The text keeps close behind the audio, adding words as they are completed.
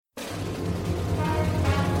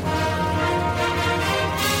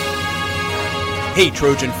Hey,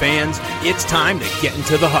 Trojan fans, it's time to get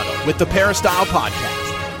into the huddle with the Peristyle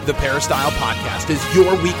Podcast. The Peristyle Podcast is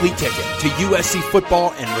your weekly ticket to USC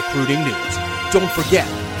football and recruiting news. Don't forget,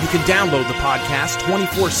 you can download the podcast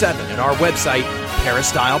 24/7 at our website,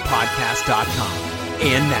 peristylepodcast.com.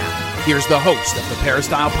 And now, here's the host of the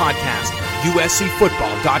Peristyle Podcast,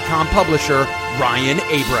 USCFootball.com publisher, Ryan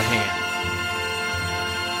Abraham.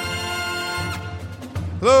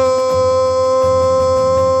 Hello,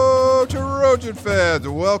 Trojan fans.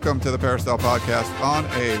 Welcome to the Peristyle Podcast on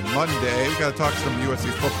a Monday. We've got to talk some USC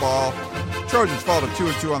football. Trojans fall to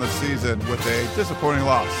 2-2 on the season with a disappointing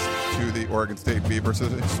loss to the Oregon State Beavers.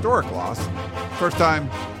 It's a historic loss. First time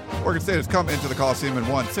Oregon State has come into the Coliseum and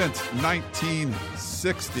won since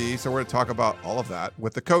 1960. So we're going to talk about all of that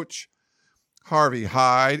with the coach, Harvey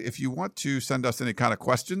Hyde. If you want to send us any kind of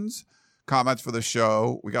questions, comments for the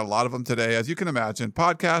show, we got a lot of them today, as you can imagine.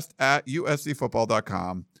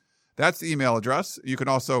 podcast@uscfootball.com. That's the email address. You can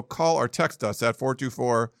also call or text us at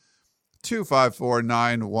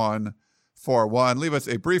 424-254-9141. Leave us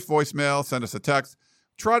a brief voicemail, send us a text.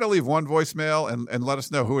 Try to leave one voicemail and let us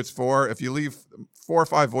know who it's for. If you leave 4 or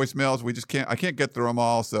 5 voicemails, I can't get through them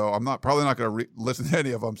all, so I'm probably not going to listen to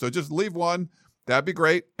any of them. So just leave one. That'd be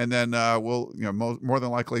great, and then we'll more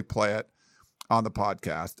than likely play it on the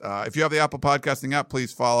podcast. If you have the Apple Podcasting app,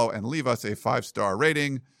 please follow and leave us a 5-star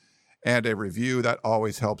rating and a review. That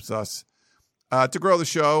always helps us to grow the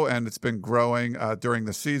show, and it's been growing during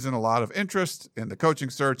the season. A lot of interest in the coaching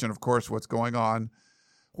search and, of course, what's going on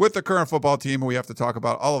with the current football team. We have to talk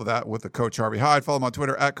about all of that with the Coach Harvey Hyde. Follow him on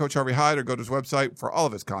Twitter at Coach Harvey Hyde, or go to his website for all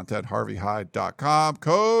of his content, harveyhyde.com.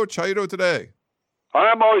 Coach, how you doing today?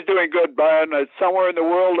 I'm always doing good, Brian. Somewhere in the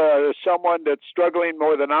world, there's someone that's struggling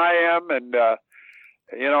more than I am, and I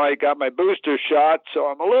got my booster shot, so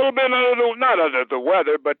I'm a little bit not under the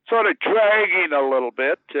weather, but sort of dragging a little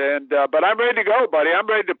bit. And but I'm ready to go, buddy. I'm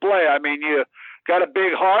ready to play. I mean, you got a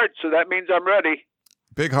big heart, so that means I'm ready.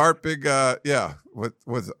 Big heart, big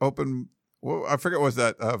was open. Well, I forget what was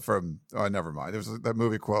that from. Oh, never mind. There was that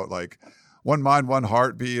movie quote like, "One mind, one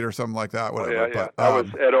heartbeat," or something like that. Whatever. Yeah. But, that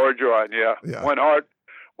was Ed Orgeron. Yeah. One heart,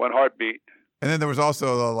 one heartbeat. And then there was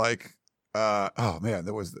also there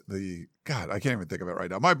was the God, I can't even think of it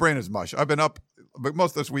right now. My brain is mush. I've been up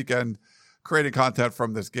most of this weekend creating content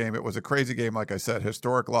from this game. It was a crazy game, like I said,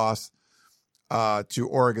 historic loss to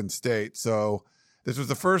Oregon State. So this was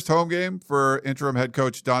the first home game for interim head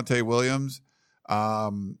coach Dante Williams.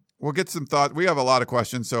 We'll get some thoughts. We have a lot of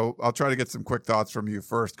questions, so I'll try to get some quick thoughts from you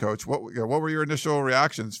first, Coach. What were your initial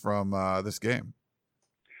reactions from this game?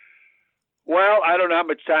 Well, I don't know how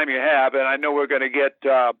much time you have, and I know we're going to get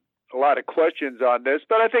a lot of questions on this,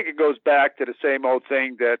 but I think it goes back to the same old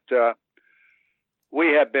thing that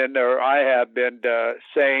I have been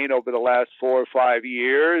saying over the last 4 or 5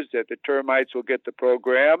 years, that the termites will get the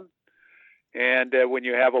program. And when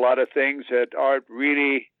you have a lot of things that aren't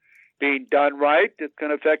really being done right, it's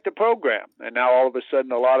going to affect the program. And now all of a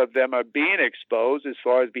sudden, a lot of them are being exposed as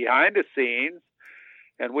far as behind the scenes.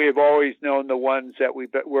 And we have always known the ones that we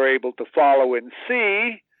were able to follow and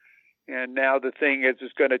see. And now the thing is,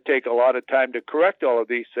 it's going to take a lot of time to correct all of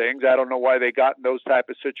these things. I don't know why they got in those type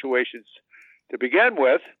of situations to begin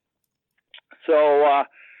with. So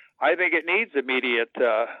I think it needs immediate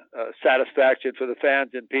satisfaction for the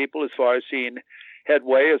fans and people as far as seeing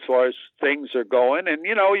headway, as far as things are going. And,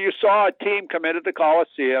 you saw a team come into the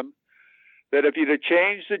Coliseum that if you'd have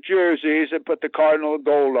changed the jerseys and put the cardinal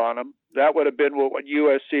gold on them, that would have been what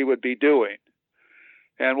USC would be doing.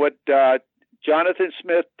 And what Jonathan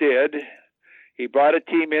Smith did, he brought a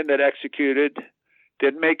team in that executed,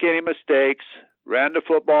 didn't make any mistakes, ran the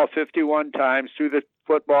football 51 times, threw the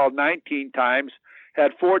football 19 times,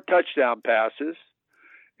 had 4 touchdown passes,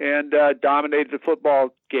 and dominated the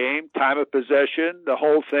football game, time of possession, the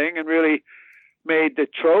whole thing, and really made the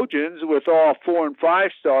Trojans, with all 4 and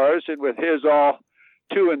 5 stars, and with his all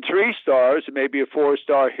 2 and 3 stars, and maybe a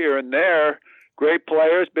 4-star here and there, great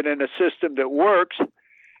players, been in a system that works.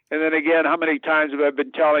 And then again, how many times have I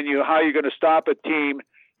been telling you how you're going to stop a team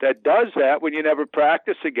that does that when you never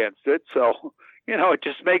practice against it? So, it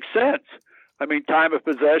just makes sense. I mean, time of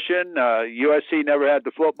possession, USC never had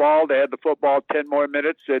the football. They had the football 10 more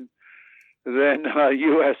minutes than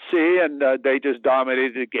USC, and they just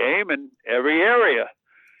dominated the game in every area.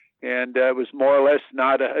 And it was more or less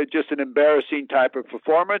not just an embarrassing type of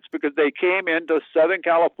performance, because they came into Southern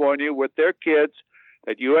California with their kids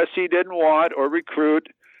that USC didn't want or recruit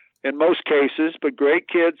in most cases, but great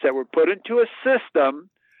kids that were put into a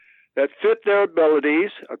system that fit their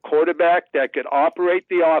abilities, a quarterback that could operate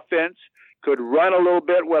the offense, could run a little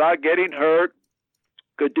bit without getting hurt,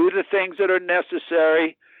 could do the things that are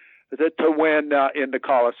necessary, to win in the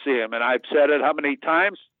Coliseum. And I've said it how many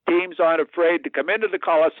times, teams aren't afraid to come into the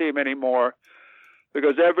Coliseum anymore,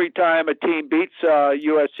 because every time a team beats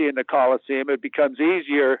USC in the Coliseum, it becomes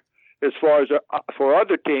easier as far as for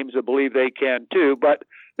other teams to believe they can too. But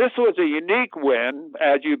this was a unique win,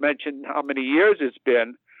 as you mentioned how many years it's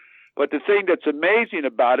been. But the thing that's amazing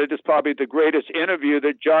about it is probably the greatest interview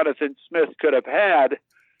that Jonathan Smith could have had,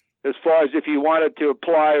 as far as if he wanted to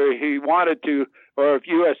apply or if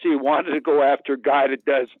USC wanted to go after a guy that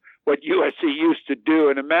does what USC used to do.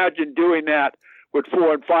 And imagine doing that with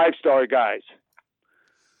 4- and 5-star guys.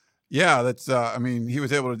 Yeah, that's. I mean, he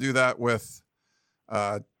was able to do that with,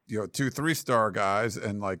 2- 3-star guys,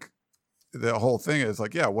 and like the whole thing is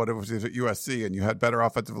like, yeah, what if it was at USC and you had better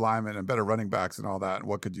offensive linemen and better running backs and all that, and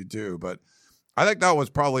what could you do? But I think that was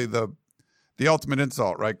probably the ultimate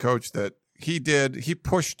insult, right, Coach? That he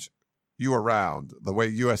pushed you around the way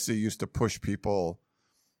USC used to push people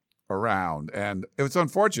around, and it was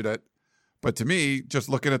unfortunate. But to me, just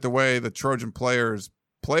looking at the way the Trojan players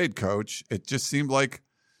played, Coach, it just seemed like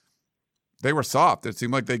they were soft. It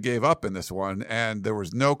seemed like they gave up in this one, and there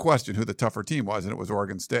was no question who the tougher team was, and it was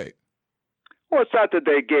Oregon State. Well, it's not that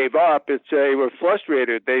they gave up. It's they were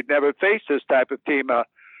frustrated. They'd never faced this type of team, a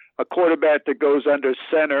quarterback that goes under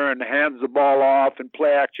center and hands the ball off and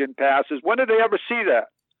play action passes. When did they ever see that?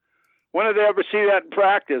 When did they ever see that in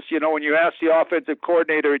practice? You know, when you ask the offensive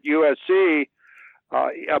coordinator at USC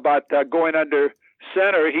about going under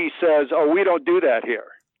center, he says, "Oh, we don't do that here."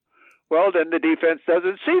 Well, then the defense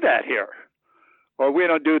doesn't see that here. Or we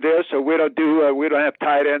don't do this, or we don't have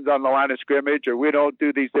tight ends on the line of scrimmage, or we don't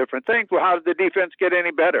do these different things. Well, how does the defense get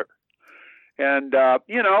any better? And,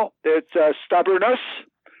 it's stubbornness,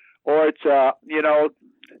 or it's, I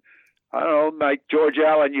don't know, like George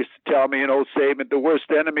Allen used to tell me an old statement, the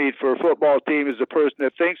worst enemy for a football team is the person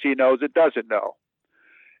that thinks he knows it doesn't know.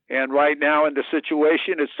 And right now in the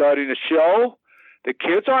situation, it's starting to show. The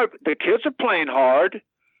kids are playing hard.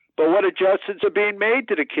 But what adjustments are being made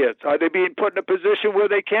to the kids? Are they being put in a position where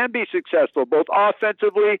they can be successful, both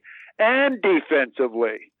offensively and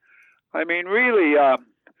defensively? I mean, really, I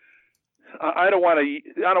don't want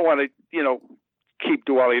to, keep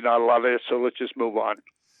dwelling on a lot of this. So let's just move on.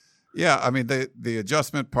 Yeah, I mean the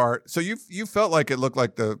adjustment part. So you felt like it looked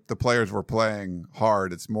like the players were playing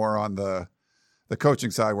hard. It's more on the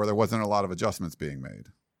coaching side where there wasn't a lot of adjustments being made.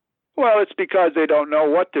 Well, it's because they don't know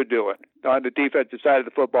what they're doing on the defensive side of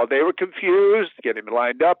the football. They were confused, getting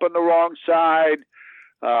lined up on the wrong side,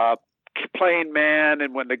 playing man,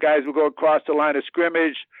 and when the guys would go across the line of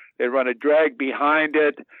scrimmage, they'd run a drag behind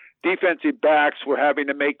it. Defensive backs were having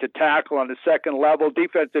to make the tackle on the second level.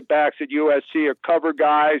 Defensive backs at USC are cover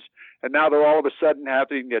guys, and now they're all of a sudden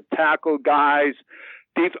having to tackle guys.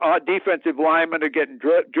 Defensive linemen are getting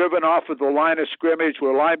driven off of the line of scrimmage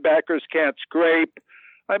where linebackers can't scrape.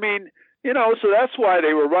 I mean, so that's why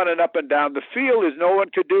they were running up and down the field, is no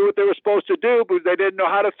one could do what they were supposed to do because they didn't know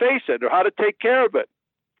how to face it or how to take care of it.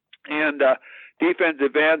 And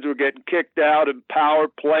defensive ends were getting kicked out in power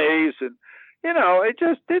plays. And, I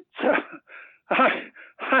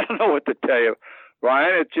don't know what to tell you,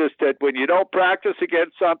 Ryan. It's just that when you don't practice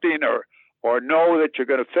against something or know that you're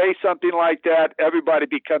going to face something like that, everybody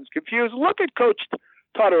becomes confused. Look at Coach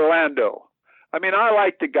Todd Orlando. I mean, I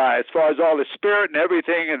like the guy as far as all the spirit and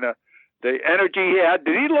everything and the energy he had.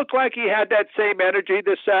 Did he look like he had that same energy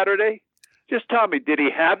this Saturday? Just tell me, did he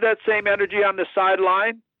have that same energy on the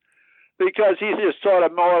sideline? Because he just sort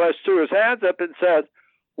of more or less threw his hands up and said,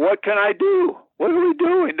 "What can I do? What are we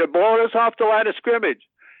doing? They're blowing us off the line of scrimmage.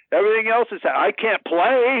 Everything else is, I can't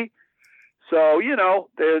play." So,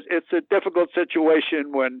 it's a difficult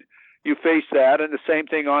situation when you face that. And the same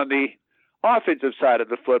thing on the offensive side of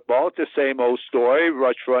the football. It's the same old story.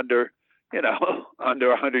 Rush for under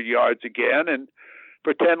 100 yards again and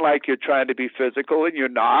pretend like you're trying to be physical and you're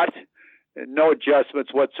not. And no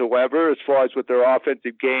adjustments whatsoever as far as with their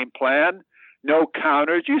offensive game plan. No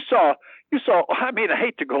counters. You saw, I mean, I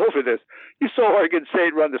hate to go over this. You saw Oregon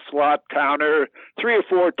State run the slot counter 3 or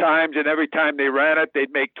 4 times, and every time they ran it,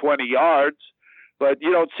 they'd make 20 yards. But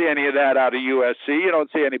you don't see any of that out of USC. You don't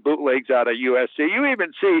see any bootlegs out of USC. You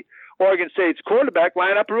even see Oregon State's quarterback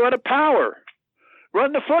line up and run a power.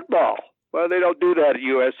 Run the football. Well, they don't do that at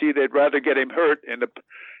USC. They'd rather get him hurt in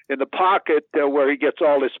the pocket where he gets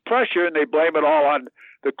all this pressure, and they blame it all on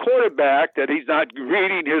the quarterback that he's not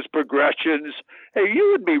reading his progressions. Hey, you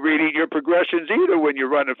wouldn't be reading your progressions either when you're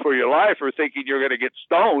running for your life or thinking you're going to get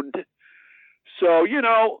stoned. So,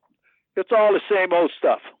 it's all the same old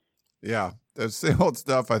stuff. Yeah, the same old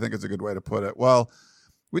stuff, I think is a good way to put it. Well,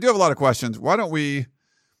 we do have a lot of questions. Why don't we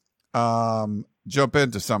jump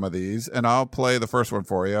into some of these, and I'll play the first one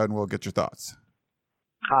for you, and we'll get your thoughts.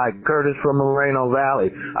 Hi, Curtis from Moreno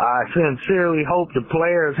Valley. I sincerely hope the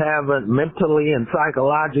players haven't mentally and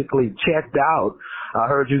psychologically checked out. I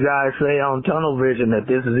heard you guys say on Tunnel Vision that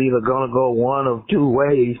this is either going to go one of two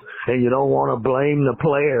ways, and you don't want to blame the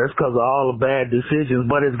players because of all the bad decisions,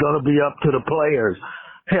 but it's going to be up to the players.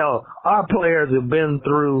 Hell, our players have been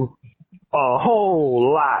through a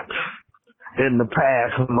whole lot in the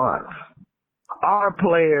past month. Our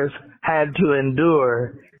players had to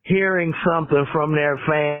endure hearing something from their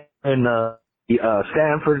fans in the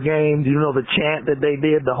Stanford game. You know the chant that they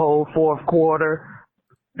did the whole fourth quarter?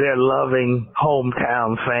 They're loving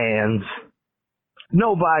hometown fans.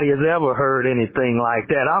 Nobody has ever heard anything like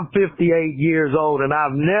that. I'm 58 years old, and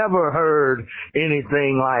I've never heard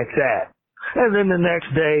anything like that. And then the next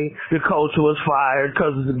day, the coach was fired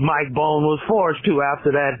because Mike Bone was forced to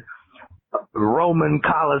after that Roman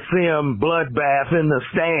Coliseum bloodbath in the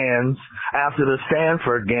stands after the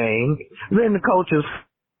Stanford game. Then the coaches,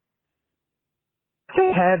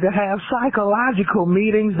 they had to have psychological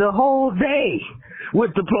meetings the whole day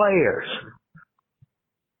with the players.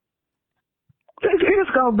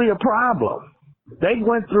 It's going to be a problem. They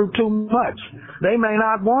went through too much. They may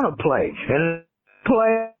not want to play. And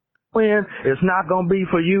play win, it's not going to be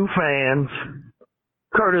for you fans.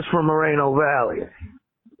 Curtis from Moreno Valley.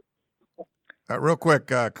 Real quick,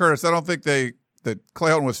 Curtis, I don't think that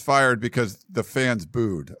Clay Helton was fired because the fans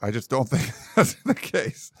booed. I just don't think that's the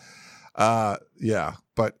case. Yeah,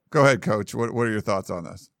 but go ahead, Coach. What are your thoughts on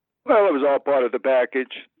this? Well, it was all part of the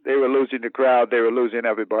package. They were losing the crowd. They were losing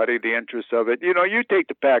everybody, the interest of it. You know, you take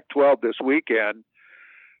the Pac-12 this weekend,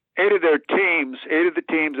 8 of the teams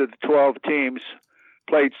of the 12 teams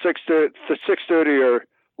played 6:30 or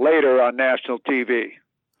later on national TV.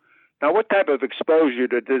 Now, what type of exposure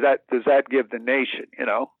does that give the nation, you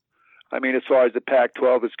know? I mean, as far as the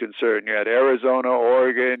Pac-12 is concerned, you had Arizona,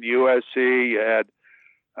 Oregon, USC, you had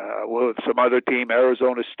some other team,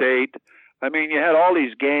 Arizona State. I mean, you had all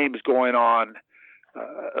these games going on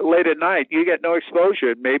late at night. You get no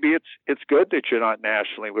exposure. Maybe it's good that you're not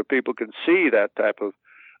nationally where people can see that type of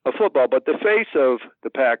football. But the face of the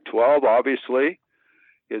Pac-12, obviously,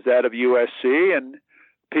 is that of USC, and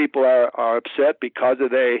people are upset because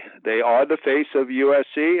they are the face of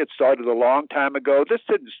USC. It started a long time ago. This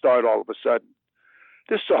didn't start all of a sudden.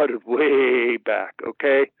 This started way back,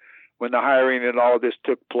 okay, when the hiring and all of this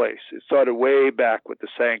took place. It started way back with the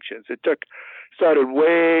sanctions. It started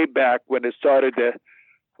way back when it started to,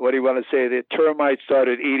 what do you want to say, the termites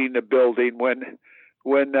started eating the building, when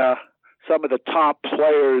some of the top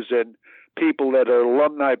players and people that are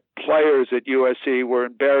alumni players at USC were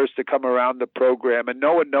embarrassed to come around the program, and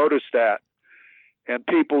no one noticed that. And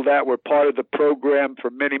people that were part of the program for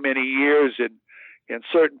many, many years in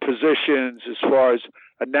certain positions as far as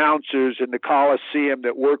announcers in the Coliseum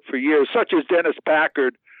that worked for years, such as Dennis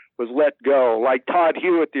Packard was let go, like Todd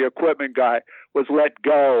Hewitt, the equipment guy, was let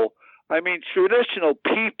go. I mean, traditional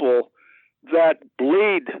people that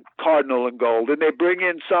bleed cardinal and gold, and they bring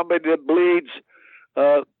in somebody that bleeds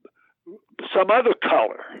some other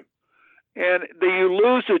color. And you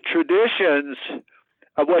lose the traditions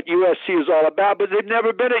of what USC is all about, but they've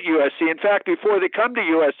never been at USC. In fact, before they come to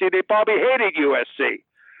USC, they probably hated USC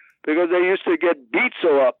because they used to get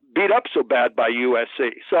beat up so bad by USC.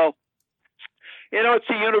 So, you know, it's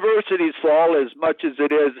the university's fault as much as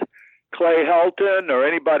it is Clay Helton or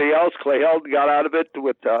anybody else. Clay Helton got out of it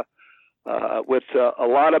with a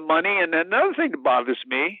lot of money. And another thing that bothers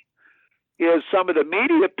me is some of the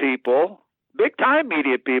media people, big-time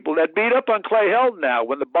media people, that beat up on Clay Helton now.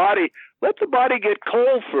 When let the body get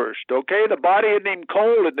cold first, okay? The body isn't even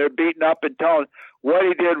cold, and they're beating up and telling what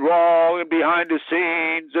he did wrong and behind the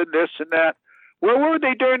scenes and this and that. Where were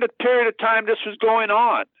they during the period of time this was going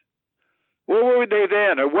on? Where were they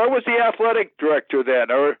then? Or where was the athletic director then?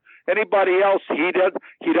 Or anybody else?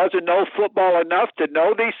 He doesn't know football enough to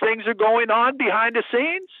know these things are going on behind the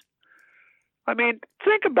scenes? I mean,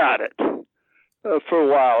 think about it for a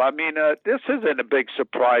while. I mean, this isn't a big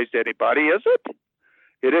surprise to anybody, is it?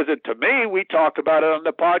 It isn't to me. We talk about it on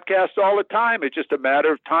the podcast all the time. It's just a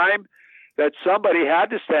matter of time that somebody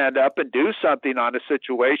had to stand up and do something on a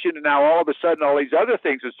situation, and now all of a sudden all these other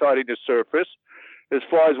things are starting to surface as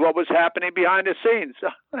far as what was happening behind the scenes.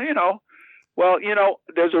 You know, well, you know,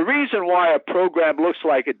 there's a reason why a program looks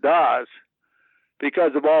like it does,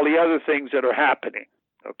 because of all the other things that are happening,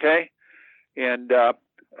 okay? And,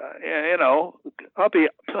 you know,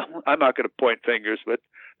 I'm not going to point fingers, but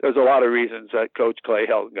there's a lot of reasons that Coach Clay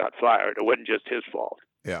Helton got fired. It wasn't just his fault.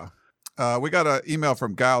 Yeah. We got an email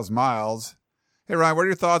from Giles Miles. Hey, Ryan, what are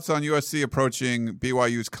your thoughts on USC approaching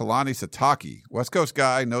BYU's Kalani Sitake? West Coast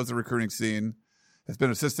guy, knows the recruiting scene, has been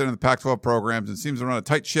assistant in the Pac-12 programs, and seems to run a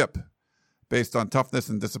tight ship based on toughness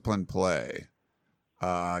and disciplined play.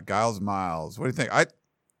 Giles Miles, what do you think?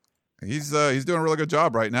 He's doing a really good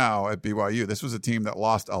job right now at BYU. This was a team that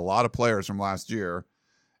lost a lot of players from last year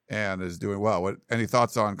and is doing well. Any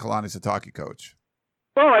thoughts on Kalani Sitake, Coach?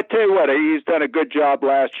 Well, I tell you what, he's done a good job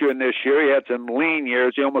last year and this year. He had some lean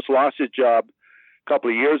years. He almost lost his job a couple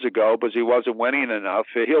of years ago because he wasn't winning enough.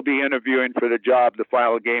 He'll be interviewing for the job the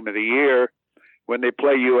final game of the year when they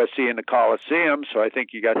play USC in the Coliseum. So I think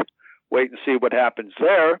you got to wait and see what happens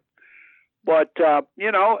there. But,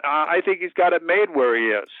 I think he's got it made where he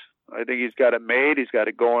is. I think he's got it made. He's got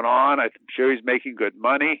it going on. I'm sure he's making good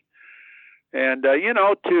money. And,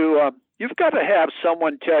 you've got to have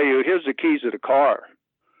someone tell you, here's the keys to the car.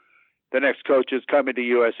 The next coach is coming to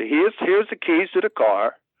USC. Here's the keys to the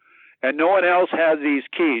car, and no one else has these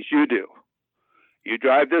keys. You do. You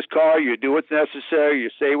drive this car. You do what's necessary. You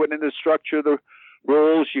stay within the structure of the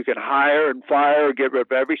rules. You can hire and fire, get rid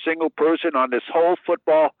of every single person on this whole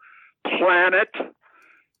football planet,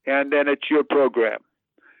 and then it's your program.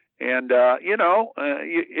 And are you going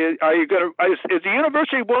to? Is the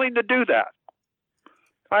university willing to do that?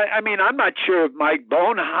 I'm not sure if Mike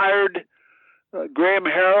Bone hired Graham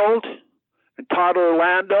Harold and Todd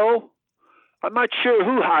Orlando. I'm not sure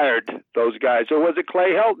who hired those guys, or was it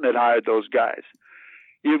Clay Helton that hired those guys?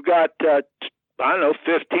 You've got,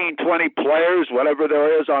 15, 20 players, whatever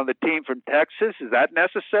there is on the team from Texas. Is that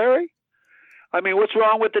necessary? What's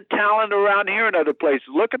wrong with the talent around here and other places?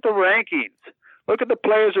 Look at the rankings. Look at the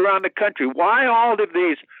players around the country. Why all of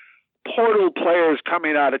these portal players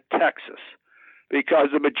coming out of Texas? Because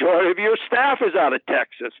the majority of your staff is out of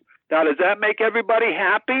Texas. Now, does that make everybody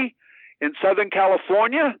happy in Southern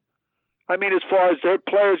California? As far as their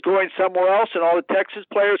players going somewhere else and all the Texas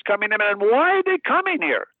players coming in, and why are they coming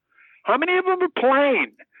here? How many of them are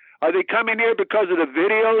playing? Are they coming here because of the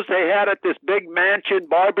videos they had at this big mansion,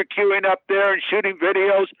 barbecuing up there and shooting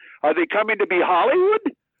videos? Are they coming to be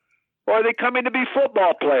Hollywood? Or are they coming to be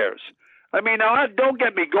football players? Now, don't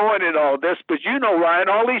get me going in all this, but Ryan,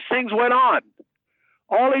 all these things went on.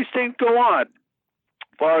 All these things go on.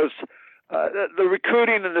 As far as the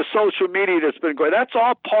recruiting and the social media that's been going, that's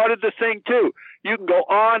all part of the thing, too. You can go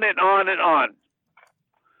on and on and on.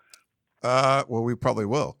 Well, we probably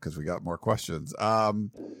will because we got more questions.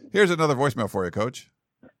 Here's another voicemail for you, Coach.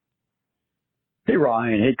 Hey,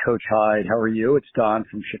 Ryan. Hey, Coach Hyde. How are you? It's Don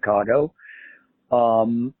from Chicago.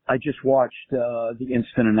 I just watched the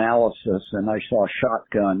instant analysis, and I saw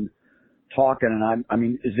Shotgun talking,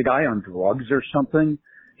 and is the guy on drugs or something?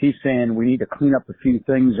 He's saying we need to clean up a few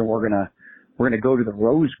things, and we're gonna go to the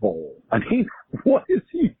Rose Bowl. What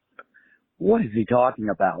is he talking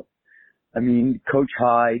about? Coach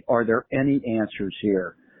Hyde, are there any answers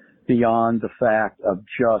here beyond the fact of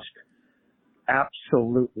just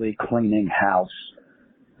absolutely cleaning house?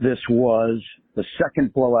 This was the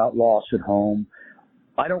second blowout loss at home.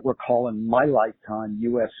 I don't recall in my lifetime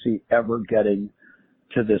USC ever getting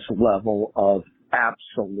to this level of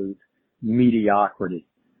absolute mediocrity.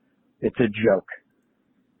 It's a joke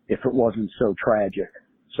if it wasn't so tragic.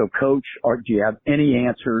 So, Coach, do you have any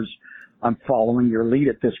answers? I'm following your lead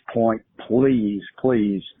at this point. Please,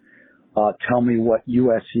 tell me what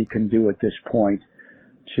USC can do at this point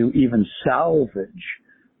to even salvage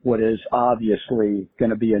what is obviously going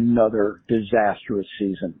to be another disastrous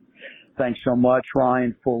season. Thanks so much,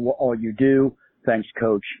 Ryan, for all you do. Thanks,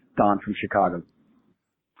 Coach. Don from Chicago.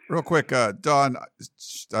 Real quick, Don,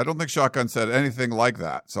 I don't think Shotgun said anything like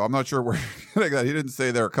that, so I'm not sure where you're getting that. He didn't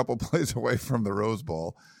say they're a couple plays away from the Rose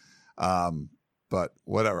Bowl, but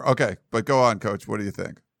whatever. Okay, but go on, Coach. What do you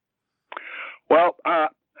think? Well, I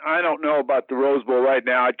don't know about the Rose Bowl right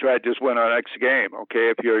now. I tried just win our next game,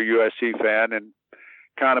 okay, if you're a USC fan, and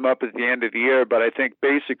count them up at the end of the year. But I think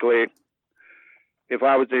basically, if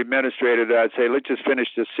I was the administrator, I'd say, let's just finish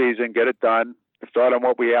this season, get it done, start on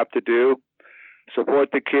what we have to do, support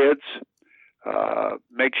the kids,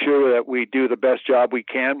 make sure that we do the best job we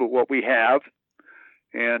can with what we have.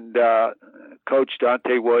 And Coach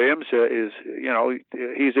Dante Williams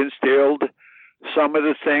he's instilled some of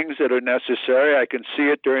the things that are necessary. I can see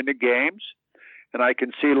it during the games, and I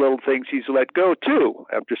can see little things he's let go too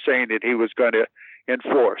after saying that he was going to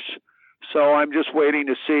enforce. So I'm just waiting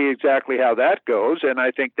to see exactly how that goes, and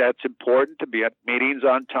I think that's important to be at meetings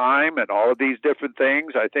on time and all of these different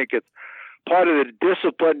things. I think it's part of the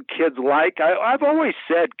discipline kids like. I've always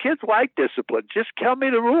said kids like discipline. Just tell me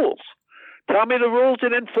the rules. Tell me the rules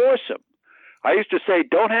and enforce them. I used to say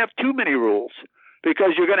don't have too many rules.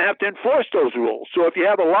 because you're going to have to enforce those rules. So if you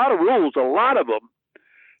have a lot of rules, a lot of them,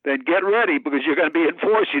 then get ready because you're going to be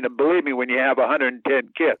enforcing them, believe me, when you have 110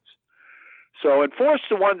 kids. So enforce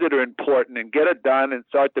the ones that are important and get it done and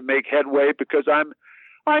start to make headway, because I'm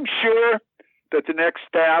sure that the next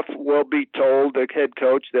staff will be told, the head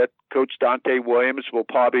coach, that Coach Dante Williams will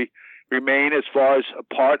probably remain as far as a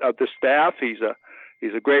part of the staff. He's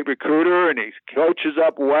a great recruiter, and he coaches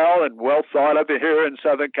up well and well thought of here in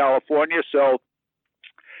Southern California. So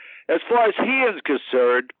as far as he is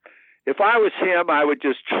concerned, if I was him, I would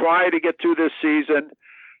just try to get through this season,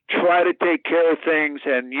 try to take care of things.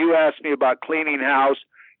 And you asked me about cleaning house.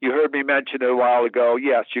 You heard me mention it a while ago.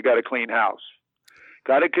 Yes, you got to clean house.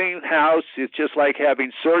 Got to clean house. It's just like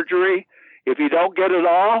having surgery. If you don't get it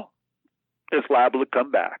all, it's liable to come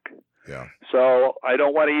back. Yeah. So I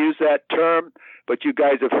don't want to use that term, but you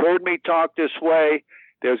guys have heard me talk this way.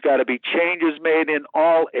 There's got to be changes made in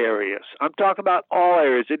all areas. I'm talking about all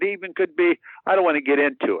areas. It even could be, I don't want to get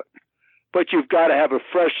into it, but you've got to have a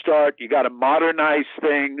fresh start. You got to modernize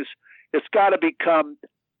things. It's got to become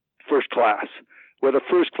first class with a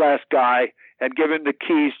first class guy and give him the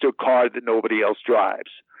keys to a car that nobody else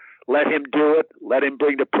drives. Let him do it. Let him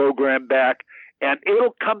bring the program back. And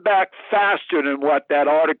it'll come back faster than what that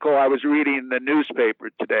article I was reading in the newspaper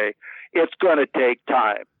today. It's going to take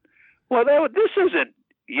time. Well, this isn't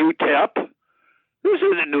UTEP. This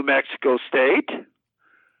isn't New Mexico State.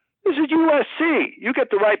 This is USC. You get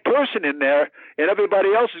the right person in there, and everybody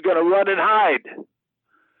else is going to run and hide.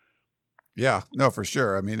 Yeah, no, for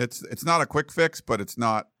sure. I mean, it's not a quick fix, but it's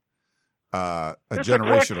not it's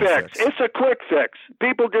generational fix. It's a quick fix.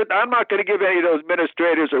 I'm not going to give any of those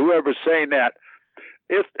administrators or whoever's saying that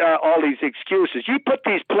all these excuses. You put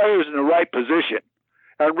these players in the right position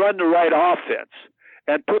and run the right offense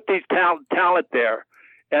and put these talent there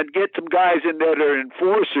and get some guys in there that are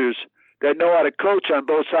enforcers that know how to coach on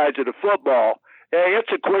both sides of the football. Hey,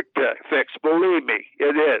 it's a quick fix. Believe me,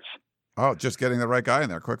 it is. Oh, just getting the right guy in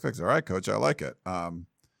there. Quick fix. All right, Coach. I like it. Well,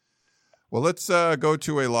 let's go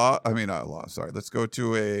to Let's go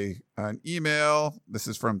to an email. This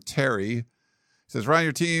is from Terry. It says, Ryan,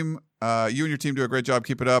 you and your team do a great job.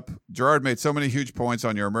 Keep it up. Gerard made so many huge points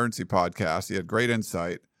on your emergency podcast. He had great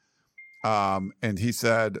insight. And he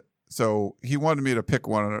said, so he wanted me to pick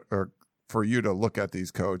one or for you to look at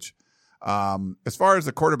these, Coach. As far as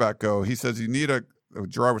the quarterback go, he says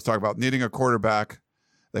Gerard was talking about needing a quarterback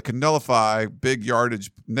that can nullify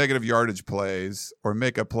negative yardage plays or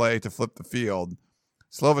make a play to flip the field.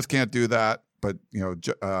 Slovis can't do that, but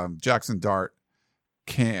Jackson Dart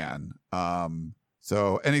can.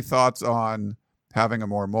 So any thoughts on having a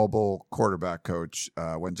more mobile quarterback, Coach,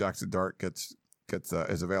 when Jackson Dart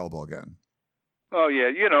is available again? Oh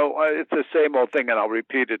yeah, it's the same old thing, and I'll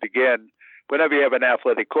repeat it again. Whenever you have an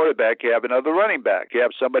athletic quarterback, you have another running back. You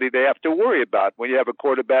have somebody they have to worry about. When you have a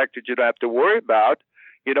quarterback that you don't have to worry about,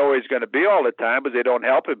 you know where he's going to be all the time, but they don't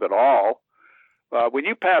help him at all. When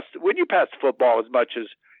you pass the football as much as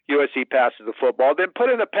USC passes the football, then put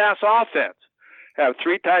in a pass offense. Have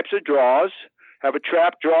 3 types of draws. Have a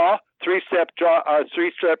trap draw, 3-step draw,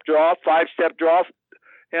 3-step draw, 5-step draw,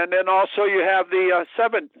 and then also you have the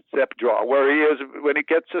 7-step draw where he is when he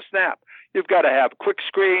gets a snap. You've got to have quick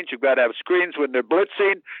screens. You've got to have screens when they're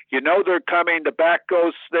blitzing. You know they're coming. The back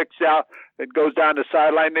sticks out and goes down the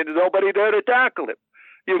sideline, and there's nobody there to tackle him.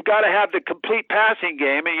 You've got to have the complete passing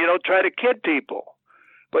game, and you don't try to kid people.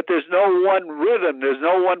 But there's no one rhythm. There's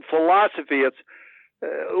no one philosophy. It's you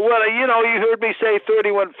heard me say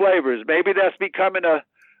 31 flavors. Maybe that's becoming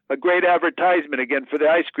a great advertisement again for the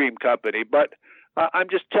ice cream company. But I'm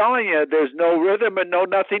just telling you, there's no rhythm and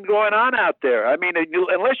nothing going on out there. I mean,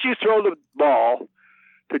 unless you throw the ball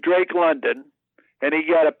to Drake London and he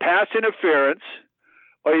got a pass interference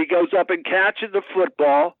or he goes up and catches the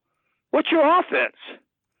football, what's your offense?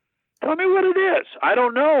 Tell me what it is. I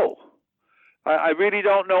don't know. I really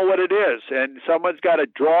don't know what it is. And someone's got to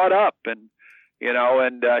draw it up and he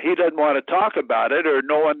doesn't want to talk about it, or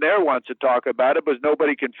no one there wants to talk about it because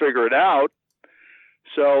nobody can figure it out.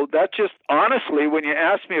 So that's just, honestly, when you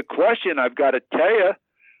ask me a question, I've got to tell you,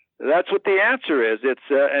 that's what the answer is.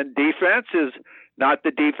 And defense is not the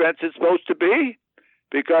defense it's supposed to be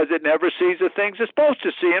because it never sees the things it's supposed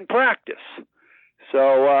to see in practice.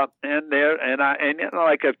 So,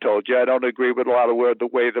 like I've told you, I don't agree with a lot of the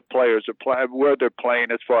way the players are playing, where they're playing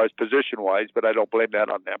as far as position-wise, but I don't blame that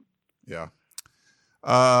on them. Yeah.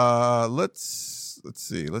 Let's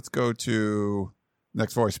see. Let's go to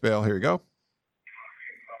next voicemail. Here you go.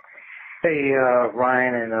 Hey,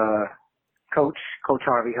 Ryan and Coach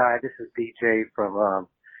Harvey Hyde. This is BJ from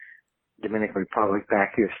Dominican Republic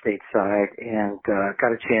back here stateside, and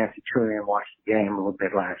got a chance to tune in and watch the game a little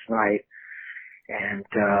bit last night. And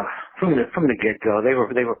from the get-go, they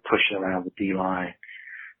were pushing around the D-line.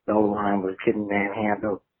 The O-line was getting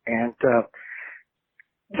manhandled. And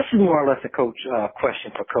this is more or less a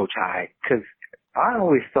question for Coach Hyde, because I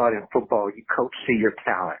always thought in football you coach to your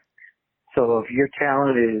talent. So if your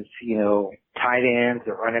talent is, tight ends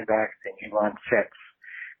or running backs, then you run sets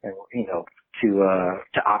and,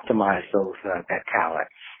 to optimize that talent.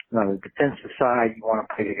 And on the defensive side, you want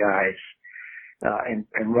to play the guys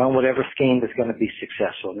and run whatever scheme is going to be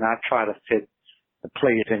successful, not try to fit the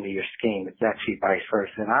players into your scheme. It's actually vice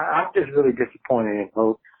versa. And I'm just really disappointed in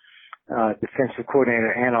both defensive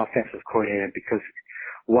coordinator and offensive coordinator, because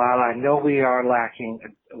while I know we are lacking,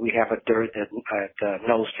 we have a dearth at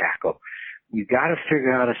nose tackle. You got to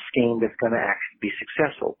figure out a scheme that's going to actually be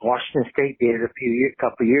successful. Washington State did it a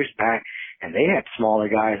couple of years back, and they had smaller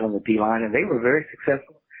guys on the D-line, and they were very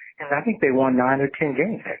successful. And I think they won 9 or 10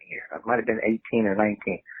 games that year. It might have been 18 or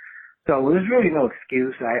 19. So there's really no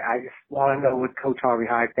excuse. I just want to know what Coach Harvey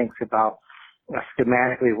Hyde thinks about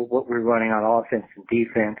schematically what we're running on offense and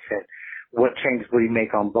defense, and what changes will he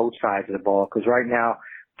make on both sides of the ball. Because right now,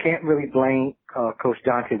 can't really blame Coach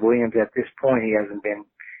Dante Williams at this point. He hasn't been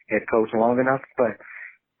head coach long enough, but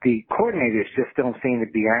the coordinators just don't seem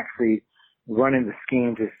to be actually running the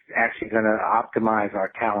schemes that's actually going to optimize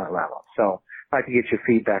our talent level. So I'd like to get your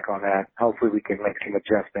feedback on that. Hopefully we can make some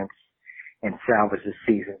adjustments and salvage the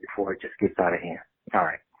season before it just gets out of hand. All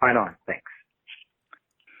right. Right on. Thanks.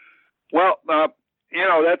 Well,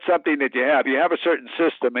 that's something that you have. You have a certain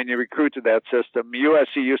system and you recruit to that system.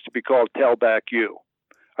 USC used to be called Tailback U.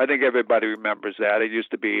 I think everybody remembers that. It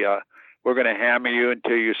used to be, we're going to hammer you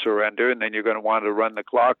until you surrender, and then you're going to want to run the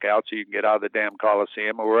clock out so you can get out of the damn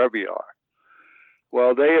Coliseum or wherever you are.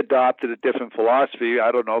 Well, they adopted a different philosophy.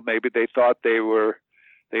 I don't know. Maybe they thought they were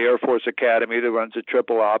the Air Force Academy that runs a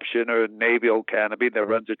triple option, or Naval Academy that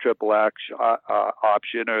runs a triple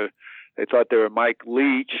option, or they thought they were Mike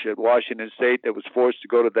Leach at Washington State that was forced to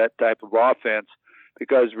go to that type of offense,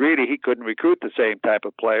 because really he couldn't recruit the same type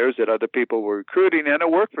of players that other people were recruiting, and it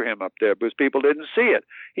worked for him up there because people didn't see it.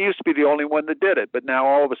 He used to be the only one that did it, but now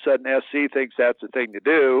all of a sudden SC thinks that's the thing to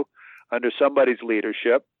do under somebody's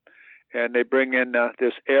leadership, and they bring in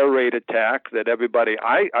this air raid attack that everybody,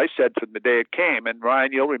 I said from the day it came, and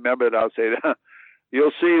Ryan, you'll remember that, I'll say that,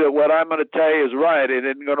 you'll see that what I'm going to tell you is right. It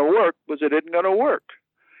isn't going to work because it isn't going to work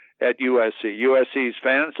at USC. USC's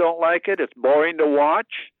fans don't like it. It's boring to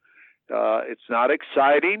watch. It's not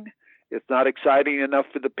exciting. It's not exciting enough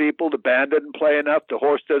for the people. The band doesn't play enough. The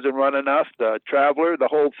horse doesn't run enough. The traveler, the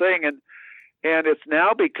whole thing. And it's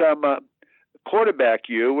now become a quarterback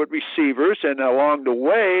U with receivers. And along the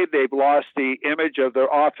way, they've lost the image of their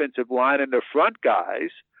offensive line and their front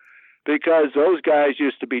guys, because those guys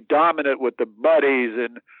used to be dominant with the buddies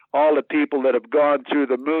and all the people that have gone through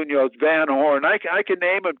the Munoz, Van Horn. I can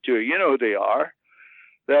name them to you. You know who they are.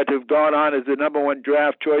 That have gone on as the number one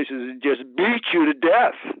draft choices and just beat you to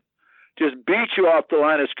death. Just beat you off the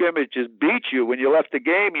line of scrimmage, just beat you. When you left the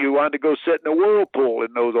game, you wanted to go sit in a whirlpool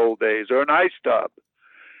in those old days, or an ice tub.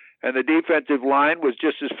 And the defensive line was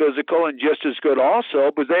just as physical and just as good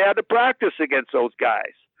also, because they had to practice against those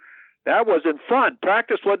guys. That wasn't fun.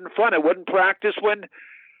 Practice wasn't fun. It wasn't practice when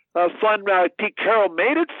Pete Carroll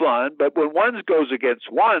made it fun, but when ones goes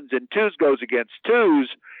against ones and twos goes against twos,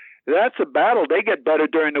 that's a battle. They get better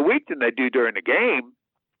during the week than they do during the game.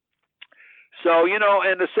 So,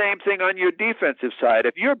 and the same thing on your defensive side.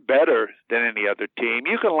 If you're better than any other team,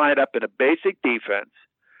 you can line up in a basic defense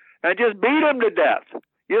and just beat them to death.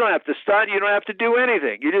 You don't have to stunt. You don't have to do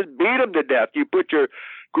anything. You just beat them to death. You put your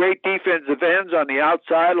great defensive ends on the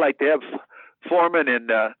outside, like they have Foreman and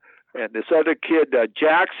this other kid,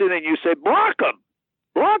 Jackson, and you say, block them.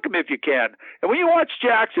 Block him if you can. And when you watch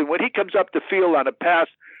Jackson, when he comes up the field on a pass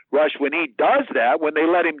rush, when he does that, when they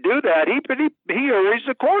let him do that, he hurries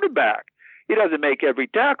the quarterback. He doesn't make every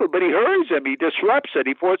tackle, but he hurries him. He disrupts it.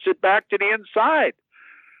 He forces it back to the inside.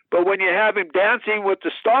 But when you have him dancing with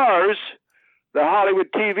the stars, the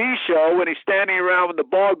Hollywood TV show, when he's standing around when the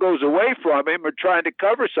ball goes away from him or trying to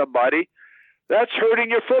cover somebody, that's hurting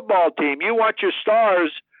your football team. You want your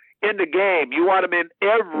stars in the game. You want them in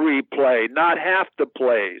every play, not half the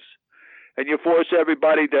plays. And you force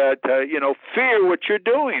everybody to fear what you're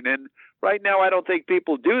doing. And right now, I don't think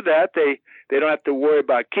people do that. They don't have to worry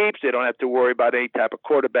about keeps. They don't have to worry about any type of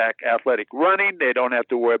quarterback athletic running. They don't have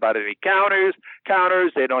to worry about any counters.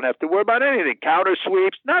 They don't have to worry about anything. Counter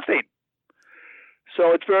sweeps, nothing.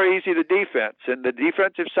 So it's very easy to defense. And the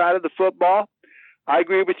defensive side of the football, I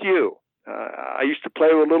agree with you. I used to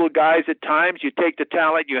play with little guys at times. You take the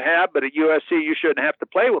talent you have, but at USC you shouldn't have to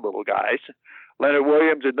play with little guys. Leonard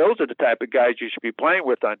Williams and those are the type of guys you should be playing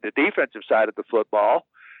with on the defensive side of the football.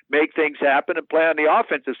 Make things happen and play on the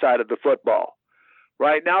offensive side of the football.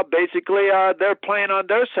 Right now, basically, they're playing on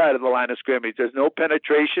their side of the line of scrimmage. There's no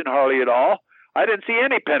penetration hardly at all. I didn't see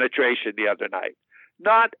any penetration the other night.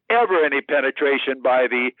 Not ever any penetration by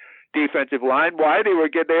the defensive line. Why? They were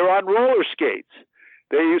on roller skates.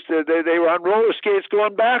 They were on roller skates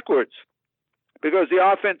going backwards because the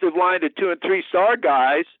offensive line, the 2- and 3-star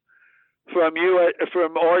guys from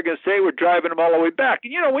Oregon State were driving them all the way back.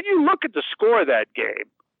 And, when you look at the score of that game,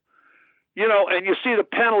 and you see the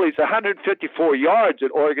penalties, 154 yards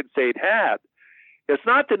that Oregon State had, it's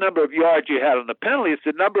not the number of yards you had on the penalty, it's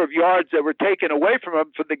the number of yards that were taken away from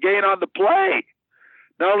them for the gain on the play.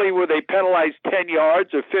 Not only were they penalized 10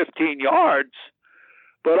 yards or 15 yards,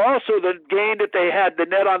 but also the gain that they had, the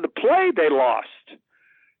net on the play, they lost.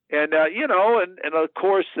 And, and of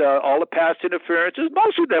course, all the pass interferences,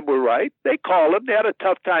 most of them were right. They called them. They had a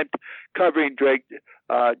tough time covering Drake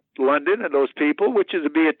London and those people, which is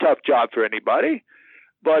be a tough job for anybody.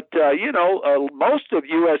 But, most of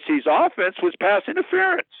USC's offense was pass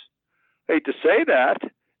interference. I hate to say that,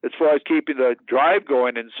 as far as keeping the drive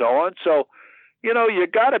going and so on. So, you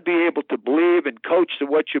got to be able to believe and coach to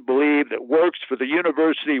what you believe that works for the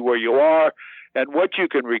university where you are and what you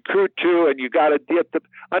can recruit to, and you got to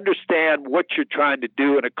understand what you're trying to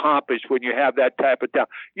do and accomplish when you have that type of talent.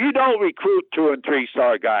 You don't recruit 2- and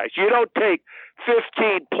 3-star guys. You don't take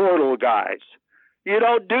 15 portal guys. You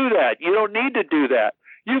don't do that. You don't need to do that.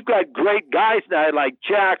 You've got great guys now like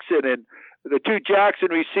Jackson and the 2 Jackson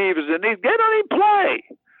receivers, and they don't even play.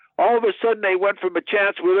 All of a sudden, they went from a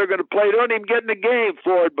chance where they're going to play. They don't even get in the game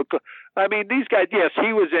for it. Because, these guys, yes,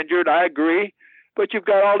 he was injured. I agree. But you've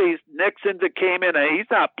got all these Nixons that came in, and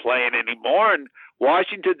he's not playing anymore. And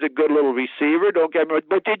Washington's a good little receiver. Don't get me wrong.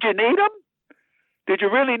 But did you need him? Did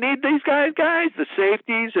you really need these guys? The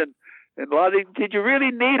safeties and a lot of did you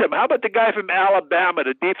really need him? How about the guy from Alabama,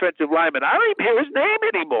 the defensive lineman? I don't even hear his name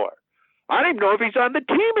anymore. I don't even know if he's on the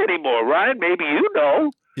team anymore, Ryan. Maybe you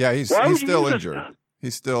know. Yeah, he's still injured.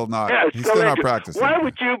 He's still not. Yeah, he's still not practicing. Why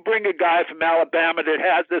would you bring a guy from Alabama that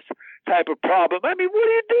has this type of problem? What are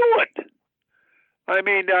you doing? By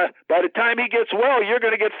the time he gets well, you're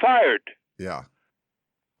going to get fired. Yeah,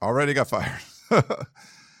 already got fired. You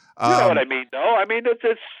know what I mean, though?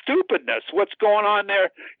 It's stupidness. What's going on there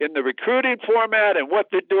in the recruiting format and what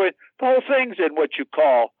they're doing. The whole thing's in what you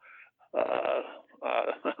call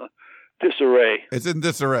disarray. It's in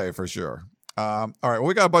disarray for sure. All right, well,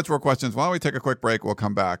 we got a bunch more questions. Why don't we take a quick break? We'll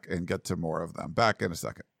come back and get to more of them. Back in a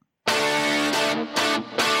second.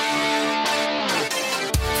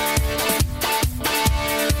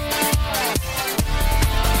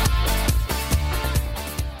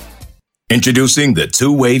 Introducing the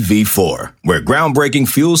two-way V4, where groundbreaking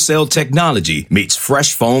fuel cell technology meets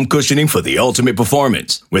fresh foam cushioning for the ultimate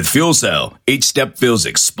performance. With fuel cell, each step feels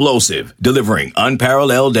explosive, delivering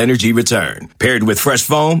unparalleled energy return. Paired with fresh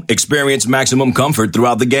foam, experience maximum comfort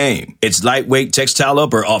throughout the game. Its lightweight textile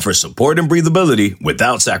upper offers support and breathability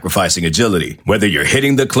without sacrificing agility. Whether you're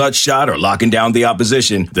hitting the clutch shot or locking down the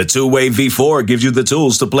opposition, the two-way V4 gives you the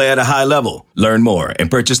tools to play at a high level. Learn more and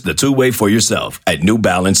purchase the two-way for yourself at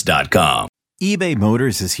newbalance.com. eBay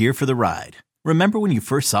Motors is here for the ride. Remember when you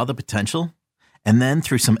first saw the potential? And then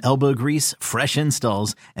through some elbow grease, fresh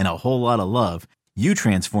installs, and a whole lot of love, you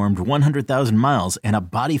transformed 100,000 miles and a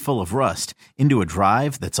body full of rust into a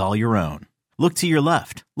drive that's all your own. Look to your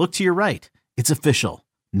left. Look to your right. It's official.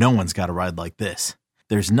 No one's got a ride like this.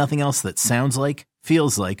 There's nothing else that sounds like,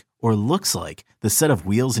 feels like, or looks like the set of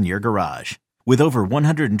wheels in your garage. With over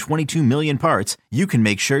 122 million parts, you can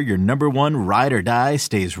make sure your number one ride or die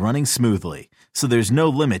stays running smoothly. So there's no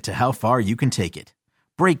limit to how far you can take it.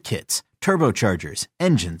 Brake kits, turbochargers,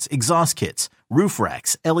 engines, exhaust kits, roof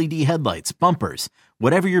racks, LED headlights, bumpers,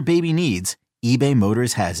 whatever your baby needs, eBay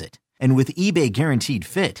Motors has it. And with eBay Guaranteed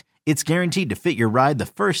Fit, it's guaranteed to fit your ride the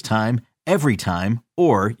first time, every time,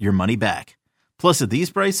 or your money back. Plus at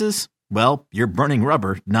these prices, well, you're burning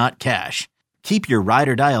rubber, not cash. Keep your ride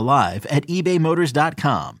or die alive at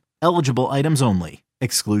ebaymotors.com. Eligible items only.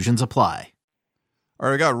 Exclusions apply. All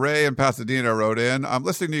right, we got Ray in Pasadena wrote in. I'm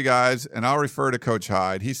listening to you guys, and I'll refer to Coach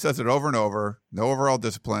Hyde. He says it over and over. No overall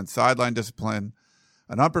discipline, sideline discipline,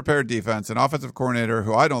 an unprepared defense, an offensive coordinator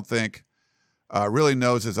who I don't think really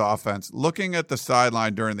knows his offense. Looking at the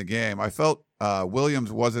sideline during the game, I felt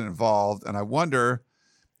Williams wasn't involved, and I wonder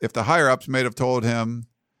if the higher-ups may have told him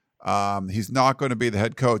he's not going to be the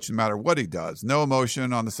head coach no matter what he does. No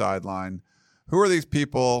emotion on the sideline. Who are these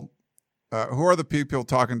people who are the people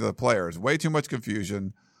talking to the players? Way too much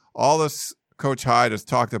confusion. All this Coach Hyde has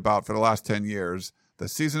talked about for the last 10 years. The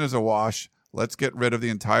season is a wash. Let's get rid of the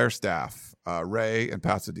entire staff. Ray in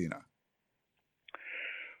Pasadena.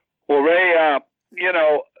 Well, Ray,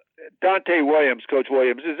 Dante Williams, Coach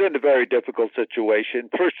Williams, is in a very difficult situation.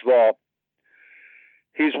 First of all,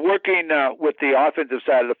 he's working with the offensive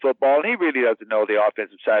side of the football, and he really doesn't know the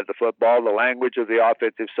offensive side of the football, the language of the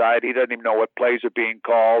offensive side. He doesn't even know what plays are being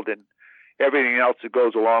called and everything else that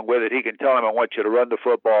goes along with it. He can tell him, I want you to run the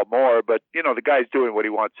football more, but, the guy's doing what he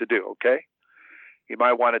wants to do, okay? You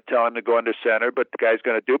might want to tell him to go under center, but the guy's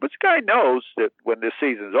going to do it. But the guy knows that when this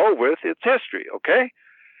season's over, it's history, okay?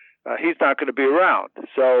 He's not going to be around.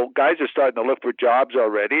 So guys are starting to look for jobs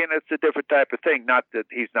already, and it's a different type of thing. Not that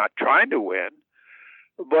he's not trying to win,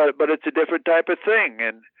 but it's a different type of thing.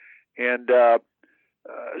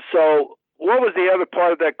 So what was the other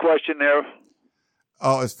part of that question there?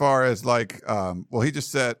 Oh, as far as he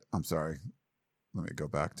just said, I'm sorry. Let me go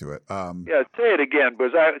back to it. Yeah, say it again,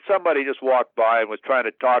 because somebody just walked by and was trying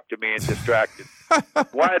to talk to me and distracted.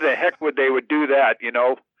 Why the heck would they do that,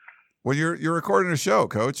 Well, you're recording a show,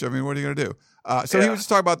 Coach. I mean, what are you going to do? He was just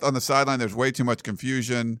talking about on the sideline, there's way too much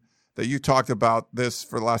confusion, that you talked about this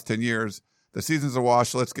for the last 10 years. The season's a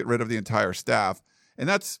wash. Let's get rid of the entire staff. And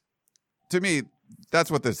that's, to me,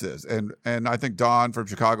 that's what this is. And I think Don from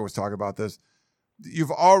Chicago was talking about this.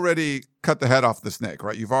 You've already cut the head off the snake,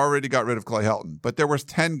 right? You've already got rid of Clay Helton, but there was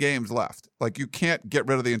 10 games left. You can't get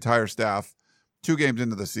rid of the entire staff 2 games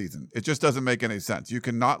into the season. It just doesn't make any sense. You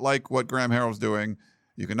cannot like what Graham Harrell's doing.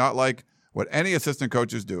 You cannot like what any assistant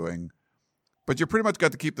coach is doing, but you pretty much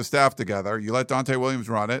got to keep the staff together. You let Dante Williams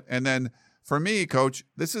run it. And then for me, Coach,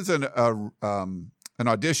 this is an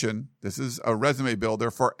audition. This is a resume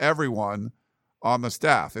builder for everyone on the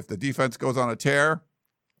staff. If the defense goes on a tear,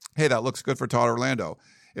 hey, that looks good for Todd Orlando.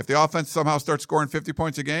 If the offense somehow starts scoring 50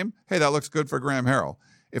 points a game, hey, that looks good for Graham Harrell.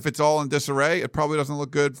 If it's all in disarray, it probably doesn't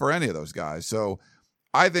look good for any of those guys. So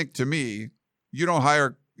I think, to me, you're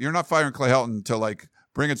not firing Clay Helton to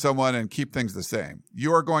bring in someone and keep things the same.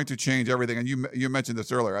 You are going to change everything. And you mentioned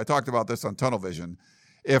this earlier. I talked about this on Tunnel Vision.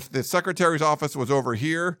 If the secretary's office was over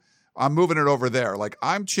here, I'm moving it over there.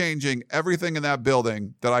 I'm changing everything in that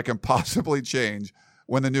building that I can possibly change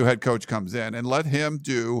when the new head coach comes in, and let him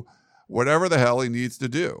do whatever the hell he needs to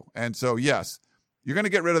do. And so, yes, you're going to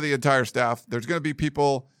get rid of the entire staff. There's going to be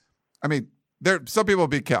people. I mean, some people will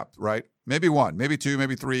be kept, right? Maybe 1, maybe 2,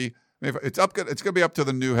 maybe 3. It's going to be up to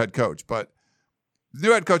the new head coach, but the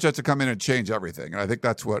new head coach has to come in and change everything. And I think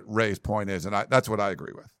that's what Ray's point is, and that's what I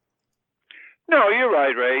agree with. No, you're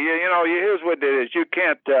right, Ray. Here's what it is. You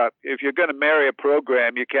can't, if you're going to marry a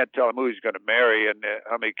program, you can't tell him who he's going to marry and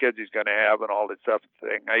how many kids he's going to have and all that stuff.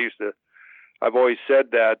 I've always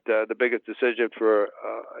said that the biggest decision for a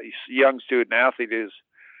young student athlete is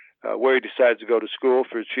where he decides to go to school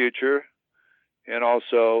for his future, and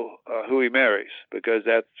also who he marries, because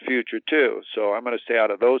that's future too. So I'm going to stay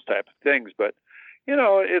out of those type of things. But,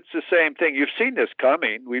 it's the same thing. You've seen this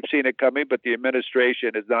coming. We've seen it coming, but the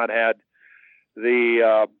administration has not had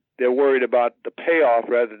they're worried about the payoff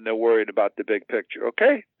rather than they're worried about the big picture.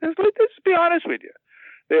 Okay? Let's be honest with you.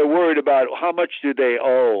 They're worried about how much do they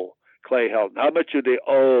owe Clay Helton? How much do they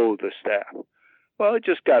owe the staff? Well, it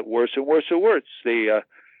just got worse and worse and worse. The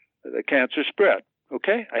cancer spread.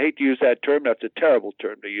 Okay? I hate to use that term. That's a terrible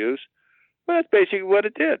term to use. But that's basically what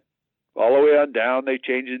it did. All the way on down, they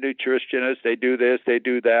change the nutritionist. They do this. They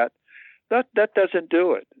do that. That doesn't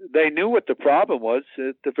do it. They knew what the problem was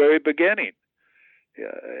at the very beginning.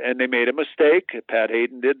 And they made a mistake. Pat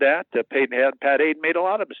Hayden did that. Pat Hayden made a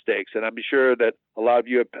lot of mistakes, and I'm sure that a lot of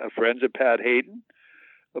you are friends of Pat Hayden.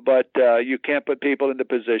 But you can't put people into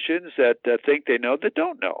positions that think they know that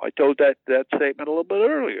don't know. I told that statement a little bit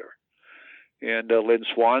earlier. And Lynn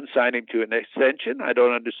Swann signed him to an extension. I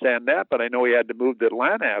don't understand that, but I know he had to move to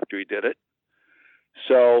Atlanta after he did it.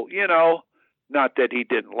 So, not that he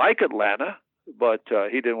didn't like Atlanta, but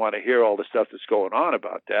he didn't want to hear all the stuff that's going on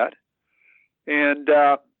about that. And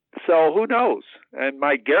so who knows? And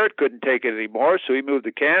Mike Garrett couldn't take it anymore, so he moved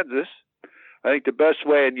to Kansas. I think the best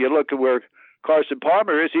way, and you look at where Carson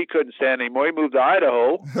Palmer is, he couldn't stand anymore. He moved to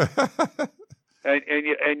Idaho.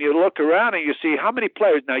 and you look around and you see how many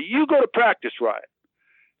players. Now, you go to practice, Ryan,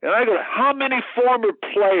 and I go, how many former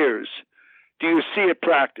players do you see at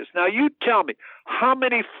practice? Now, you tell me, how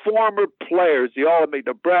many former players,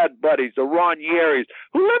 the Brad Buddies, the Ron Yeris,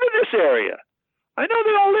 who live in this area? I know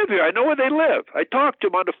they all live here. I know where they live. I talk to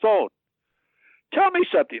them on the phone. Tell me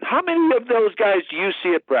something. How many of those guys do you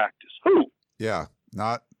see at practice? Who? Yeah,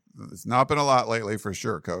 it's not been a lot lately for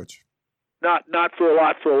sure, Coach. Not for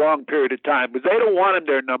a long period of time, but they don't want him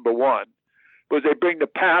there, number one. because they bring the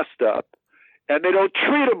past up, and they don't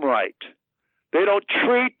treat them right. They don't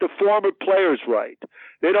treat the former players right.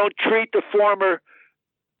 They don't treat the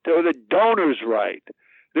donors right.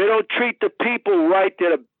 They don't treat the people right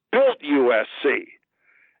that have built USC.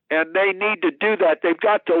 And they need to do that. They've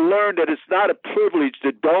got to learn that it's not a privilege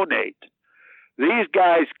to donate. These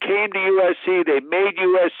guys came to USC. They made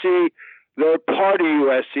USC. They're part of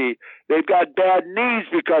USC. They've got bad knees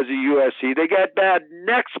because of USC. They got bad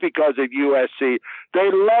necks because of USC. They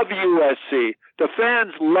love USC. The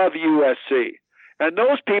fans love USC. And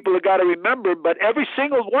those people have got to remember, but every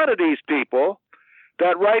single one of these people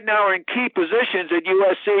that right now are in key positions at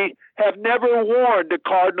USC have never worn the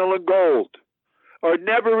cardinal and gold, or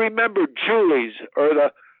never remembered Julie's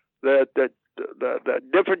or the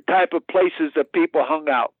different type of places that people hung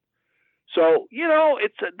out. So,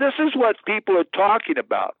 this is what people are talking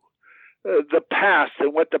about, the past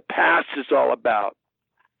and what the past is all about.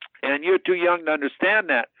 And you're too young to understand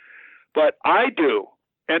that. But I do,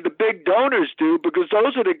 and the big donors do, because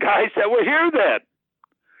those are the guys that were here then.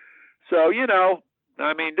 So,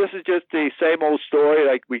 this is just the same old story.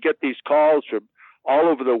 Like, we get these calls from all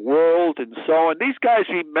over the world and so on. These guys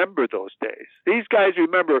remember those days. These guys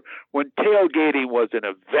remember when tailgating was an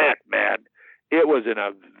event, man. It was an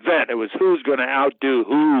event. It was who's going to outdo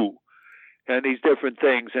who and these different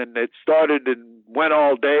things. And it started and went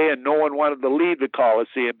all day, and no one wanted to leave the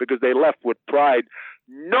Coliseum because they left with pride.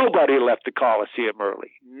 Nobody left the Coliseum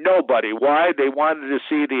early. Nobody. Why? They wanted to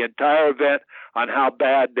see the entire event on how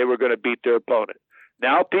bad they were going to beat their opponent.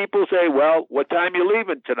 Now people say, well, what time are you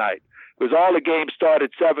leaving tonight? Because all the games start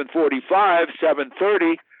at 7:45,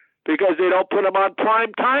 7:30, because they don't put them on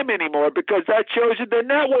prime time anymore, because that shows you the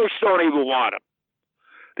networks don't even want them.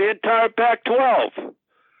 The entire Pac-12.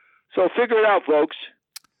 So figure it out, folks.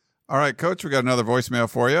 All right, Coach, we got another voicemail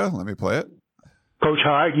for you. Let me play it. Coach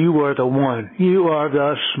Hyde, you are the one. You are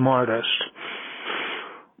the smartest.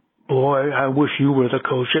 Boy, I wish you were the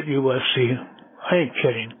coach at USC. I ain't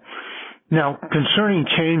kidding. Now, concerning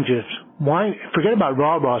changes, why forget about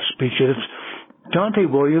rah-rah speeches. Dante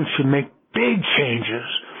Williams should make big changes,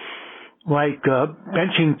 like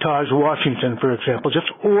benching Taj Washington, for example. Just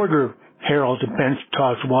order Harold to bench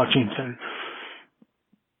Taj Washington,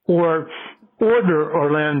 or order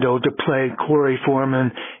Orlando to play Corey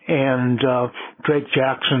Foreman and Drake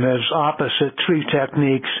Jackson as opposite three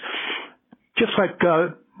techniques, just like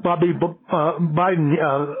Bobby Biden,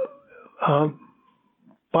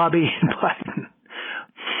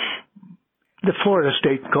 the Florida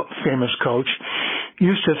State famous coach,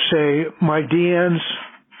 used to say, my DNs,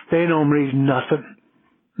 they don't read nothing.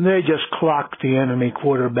 They just clock the enemy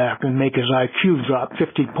quarterback and make his IQ drop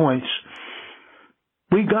 50 points.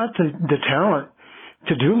 We got the talent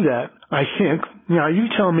to do that, I think. Now, you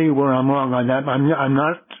tell me where I'm wrong on that. I'm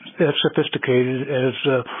not as sophisticated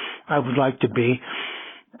as I would like to be.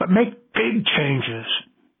 But make big changes,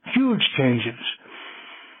 huge changes.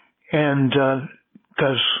 And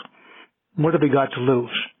because what have we got to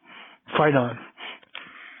lose? Fight on.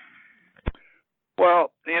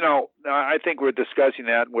 Well, I think we're discussing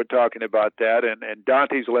that, and we're talking about that. And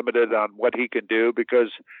Dante's limited on what he can do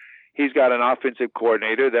because he's got an offensive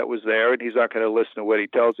coordinator that was there, and he's not going to listen to what he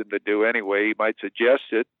tells him to do anyway. He might suggest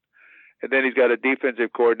it. And then he's got a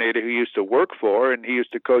defensive coordinator who used to work for, and he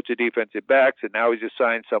used to coach the defensive backs, and now he's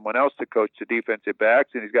assigned someone else to coach the defensive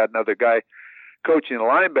backs, and he's got another guy coaching the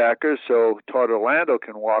linebackers so Todd Orlando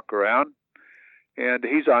can walk around. And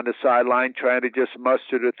he's on the sideline trying to just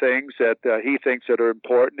muster the things that he thinks that are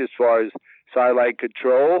important as far as sideline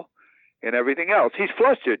control and everything else. He's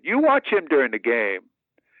flustered. You watch him during the game.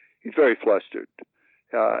 He's very flustered.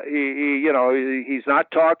 He's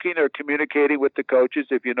not talking or communicating with the coaches.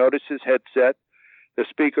 If you notice his headset, the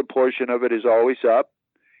speaker portion of it is always up.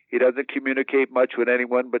 He doesn't communicate much with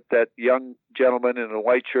anyone but that young gentleman in a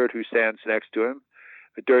white shirt who stands next to him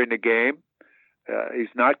during the game.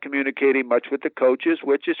 He's not communicating much with the coaches,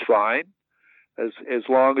 which is fine, as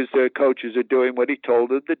long as the coaches are doing what he told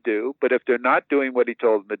them to do. But if they're not doing what he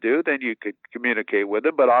told them to do, then you could communicate with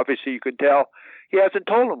them. But obviously you can tell he hasn't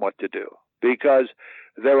told them what to do because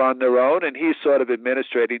they're on their own, and he's sort of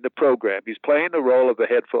administrating the program. He's playing the role of a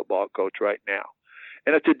head football coach right now.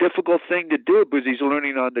 And it's a difficult thing to do because he's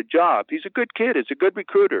learning on the job. He's a good kid. He's a good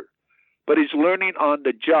recruiter. But he's learning on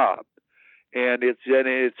the job. And it's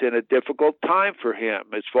in a difficult time for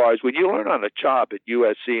him as far as when you learn on the job at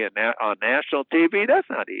USC and on national TV, that's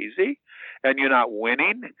not easy. And you're not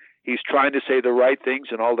winning. He's trying to say the right things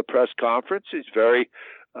in all the press conferences. He's very,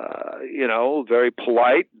 very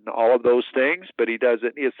polite and all of those things, but he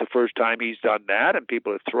doesn't. It's the first time he's done that, and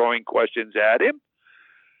people are throwing questions at him.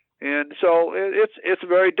 And so it's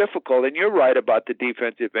very difficult. And you're right about the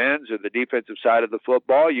defensive ends or the defensive side of the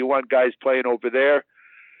football. You want guys playing over there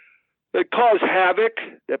that cause havoc,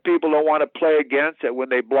 that people don't want to play against, that when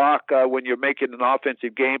they block, when you're making an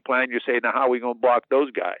offensive game plan, you say, now how are we going to block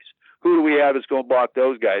those guys? Who do we have that's going to block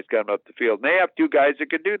those guys coming up the field? And they have two guys that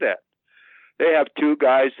can do that. They have two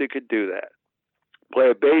guys that can do that.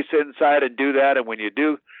 Play a base inside and do that, and when you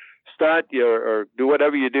do stunt or do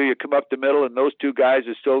whatever you do, you come up the middle, and those two guys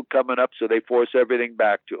are still coming up, so they force everything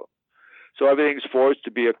back to them. So everything's forced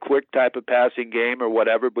to be a quick type of passing game or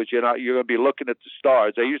whatever, but you're going to be looking at the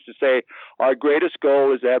stars. I used to say our greatest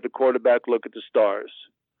goal is to have the quarterback look at the stars,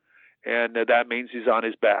 and that means he's on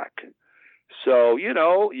his back. So, you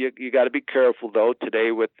got to be careful, though,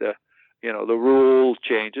 today with the rule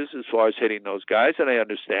changes as far as hitting those guys, and I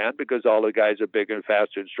understand because all the guys are bigger and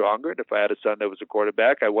faster and stronger, and if I had a son that was a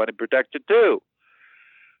quarterback, I want him protected too.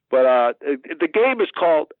 But the game is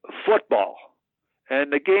called football,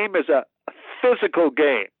 and the game is a physical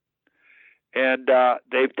game. And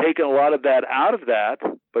they've taken a lot of that out of that,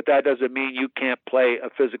 but that doesn't mean you can't play a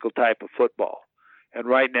physical type of football. And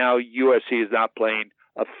right now, USC is not playing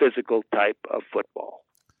a physical type of football.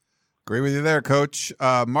 Agree with you there, Coach.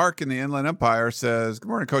 Mark in the Inland Empire says, good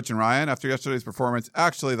morning, Coach and Ryan. After yesterday's performance,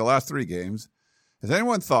 actually the last 3 games, has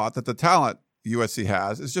anyone thought that the talent USC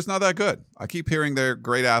has is just not that good? I keep hearing they're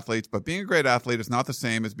great athletes, but being a great athlete is not the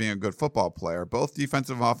same as being a good football player. Both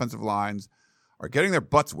defensive and offensive lines are getting their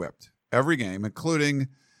butts whipped every game, including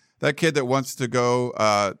that kid that wants to go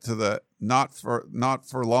to the not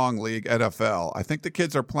for long league NFL. I think the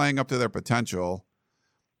kids are playing up to their potential.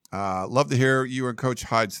 Love to hear you and Coach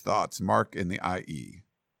Hyde's thoughts. Mark in the IE.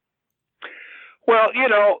 Well,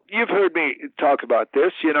 you've heard me talk about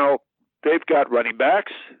this. They've got running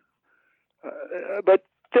backs, but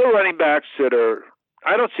they're running backs that are,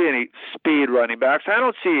 I don't see any speed running backs. I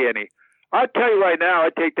don't see any. I'll tell you right now, I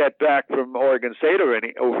take that back from Oregon State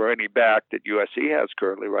over any back that USC has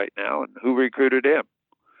currently right now, and who recruited him.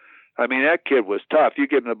 I mean, that kid was tough. You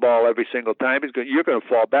give him the ball every single time, you're going to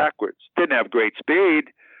fall backwards. Didn't have great speed,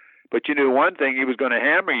 but you knew one thing, he was going to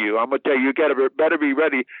hammer you. I'm going to tell you, better be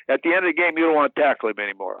ready. At the end of the game, you don't want to tackle him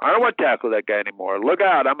anymore. I don't want to tackle that guy anymore. Look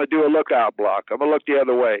out. I'm going to do a lookout block. I'm going to look the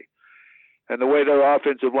other way. And the way their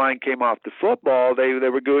offensive line came off the football, they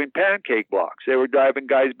were doing pancake blocks. They were driving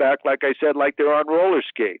guys back, like I said, like they're on roller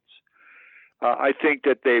skates. I think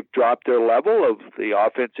that they've dropped their level of the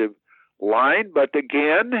offensive line. But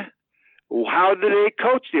again, how do they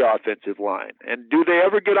coach the offensive line? And do they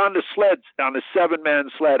ever get on the sleds, on a 7-man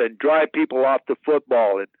sled, and drive people off the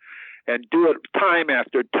football and do it time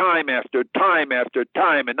after time after time after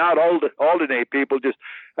time and not alternate people just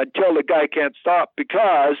until the guy can't stop,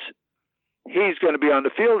 because he's going to be on the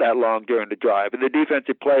field that long during the drive, and the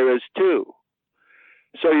defensive player is too.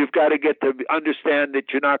 So you've got to get to understand that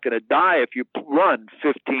you're not going to die if you run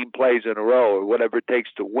 15 plays in a row or whatever it takes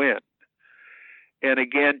to win. And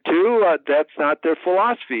again, too, that's not their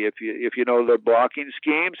philosophy. If you know their blocking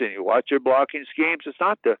schemes and you watch their blocking schemes, it's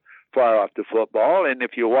not far off the football. And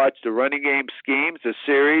if you watch the running game schemes, the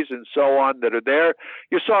series and so on that are there,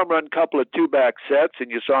 you saw them run a couple of 2-back sets,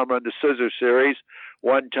 and you saw them run the scissor series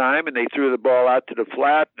one time, and they threw the ball out to the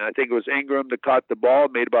flat, and I think it was Ingram that caught the ball,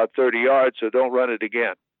 made about 30 yards, so don't run it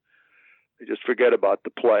again. They just forget about the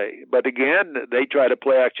play. But again, they try to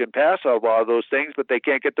play action pass off all those things, but they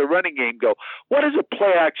can't get the running game go. What does a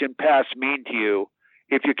play action pass mean to you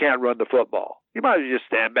if you can't run the football? You might as well just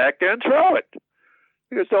stand back there and throw it,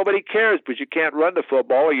 because nobody cares, but you can't run the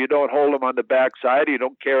football, or you don't hold them on the backside, you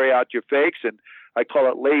don't carry out your fakes, and I call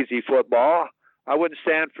it lazy football. I wouldn't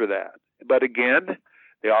stand for that. But again,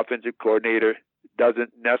 the offensive coordinator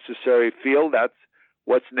doesn't necessarily feel that's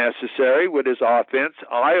what's necessary with his offense.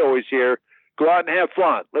 I always hear, go out and have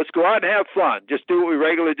fun. Let's go out and have fun. Just do what we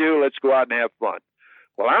regularly do. Let's go out and have fun.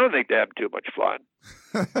 Well, I don't think they have too much fun.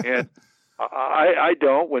 And I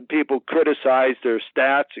don't. When people criticize their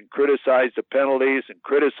stats and criticize the penalties and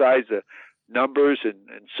criticize the numbers and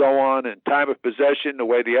so on, and time of possession, the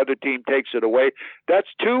way the other team takes it away, that's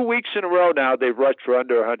 2 weeks in a row now they've rushed for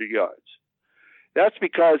under 100 yards. That's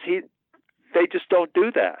because they just don't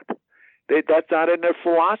do that. That's not in their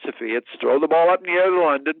philosophy. It's throw the ball up in the air to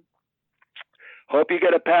London, hope you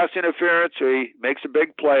get a pass interference or he makes a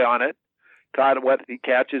big play on it. He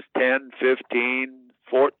catches 10, 15,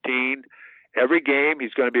 14. Every game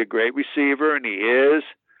he's going to be a great receiver, and he is.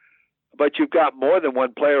 But you've got more than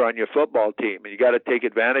one player on your football team, and you got to take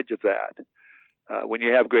advantage of that when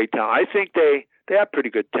you have great talent. I think they have pretty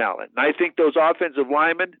good talent. And I think those offensive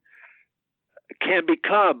linemen can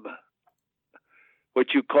become what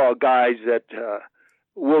you call guys that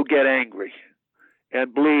will get angry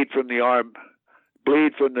and bleed from the arm,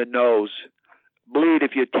 bleed from the nose, bleed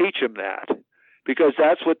if you teach them that, because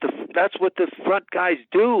that's what the front guys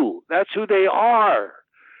do. That's who they are.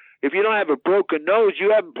 If you don't have a broken nose,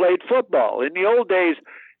 you haven't played football. In the old days,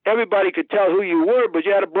 everybody could tell who you were, but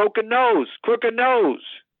you had a broken nose, crooked nose.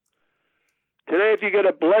 Today, if you get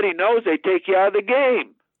a bloody nose, they take you out of the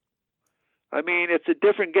game. I mean, it's a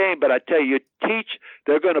different game, but I tell you,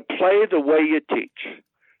 they're going to play the way you teach.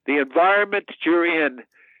 The environment that you're in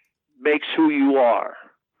makes who you are.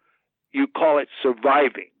 You call it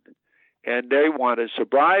surviving. And they want to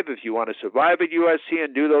survive. If you want to survive at USC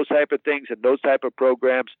and do those type of things and those type of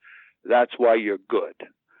programs, that's why you're good.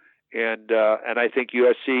 And I think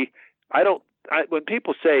USC, when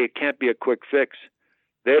people say it can't be a quick fix,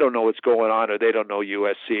 they don't know what's going on, or they don't know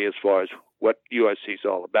USC as far as what USC is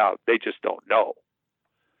all about. They just don't know.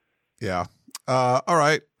 Yeah. All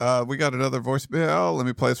right. We got another voicemail. Let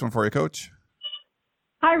me play this one for you, Coach.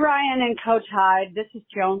 Hi, Ryan and Coach Hyde. This is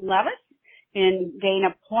Joan Levis in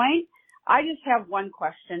Dana Point. I just have one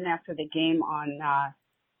question after the game on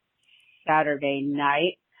Saturday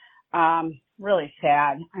night. Really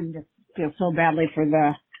sad. I just feel so badly for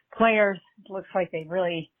the players. It looks like they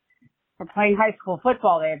really are playing high school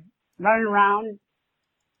football. They're running around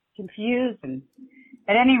confused. And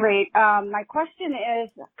at any rate, my question is,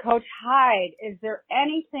 Coach Hyde, is there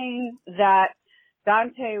anything that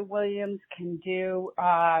Dante Williams can do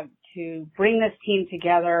to bring this team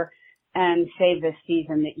together and save this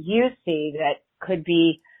season that you see that could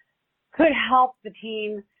help the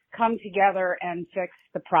team come together and fix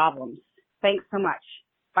the problems? Thanks so much.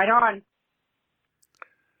 Fight on.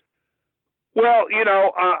 Well,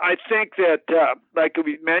 I think that, like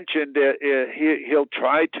we mentioned, he'll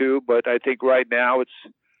try to, but I think right now it's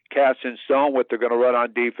cast in stone what they're going to run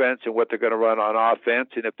on defense and what they're going to run on offense.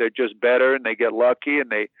 And if they're just better and they get lucky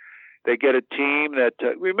and they get a team that,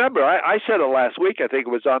 remember, I said it last week, I think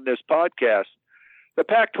it was on this podcast, the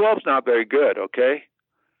Pac-12 is not very good, okay?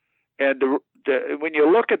 And when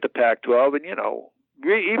you look at the Pac-12, and,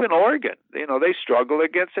 even Oregon, they struggled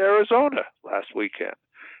against Arizona last weekend.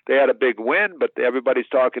 They had a big win, but everybody's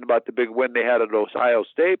talking about the big win they had at Ohio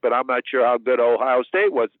State, but I'm not sure how good Ohio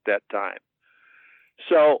State was at that time.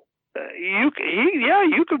 So you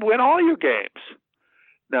could win all your games.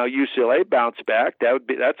 Now UCLA bounced back.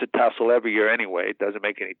 That's a tussle every year anyway. It doesn't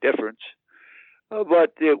make any difference.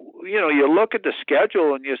 But you look at the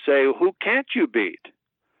schedule and you say, who can't you beat?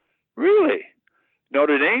 Really,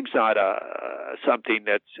 Notre Dame's not something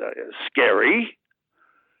that's scary.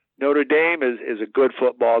 Notre Dame is a good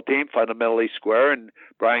football team, fundamentally square, and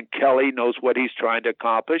Brian Kelly knows what he's trying to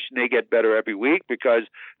accomplish, and they get better every week because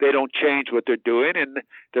they don't change what they're doing, and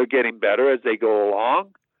they're getting better as they go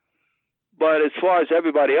along. But as far as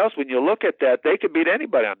everybody else, when you look at that, they can beat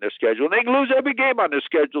anybody on their schedule, and they can lose every game on their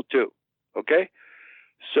schedule too, okay?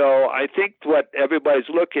 So I think what everybody's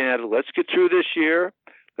looking at, let's get through this year.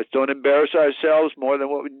 Let's don't embarrass ourselves more than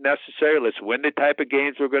what necessary. Let's win the type of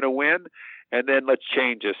games we're going to win. And then let's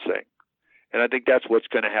change this thing. And I think that's what's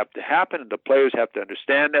going to have to happen, and the players have to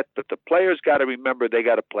understand that. But the players got to remember they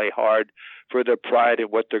got to play hard for their pride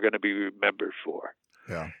and what they're going to be remembered for.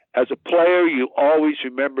 Yeah. As a player, you always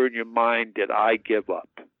remember in your mind, did I give up?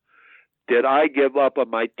 Did I give up on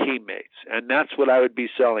my teammates? And that's what I would be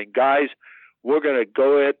selling. Guys, we're going to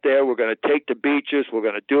go out there. We're going to take the beaches. We're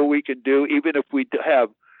going to do what we can do, even if we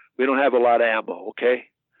don't have a lot of ammo, okay?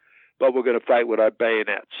 But we're going to fight with our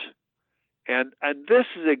bayonets. And this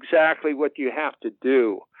is exactly what you have to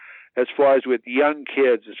do as far as with young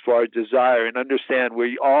kids, as far as desire, and understand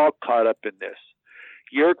we're all caught up in this.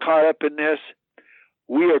 You're caught up in this.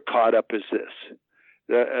 We are caught up as this,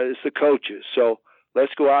 as the coaches. So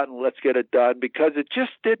let's go out and let's get it done, because it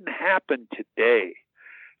just didn't happen today.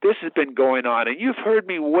 This has been going on. And you've heard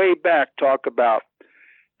me way back talk about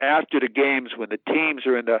after the games when the teams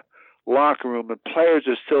are in the locker room and players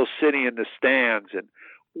are still sitting in the stands, and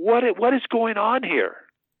what is going on here?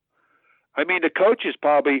 I mean, the coach is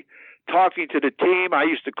probably talking to the team. I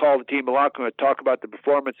used to call the team in the locker room and talk about the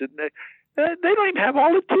performance, and they don't even have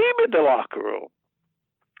all the team in the locker room.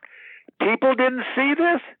 People didn't see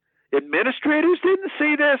this. Administrators didn't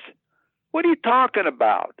see this. What are you talking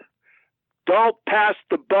about? Don't pass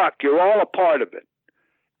the buck. You're all a part of it.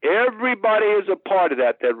 Everybody is a part of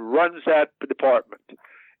that runs that department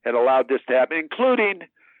and allowed this to happen, including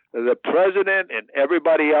the president and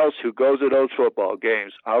everybody else who goes to those football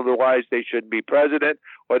games. Otherwise, they shouldn't be president,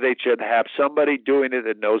 or they should have somebody doing it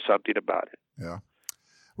that knows something about it. Yeah.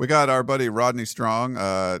 We got our buddy Rodney Strong,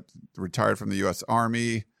 retired from the U.S.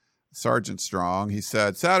 Army, Sergeant Strong. He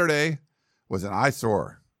said, Saturday was an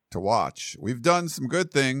eyesore to watch. We've done some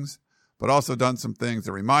good things, but also done some things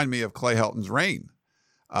that remind me of Clay Helton's reign.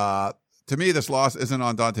 To me, this loss isn't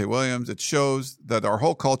on Dante Williams. It shows that our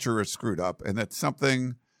whole culture is screwed up, and that's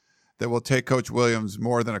something that will take Coach Williams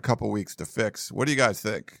more than a couple weeks to fix. What do you guys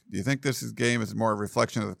think? Do you think this game is more a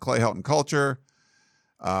reflection of the Clay Helton culture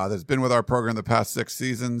that's been with our program the past 6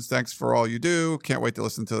 seasons? Thanks for all you do. Can't wait to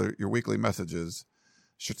listen to your weekly messages,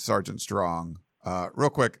 Sergeant Strong. Real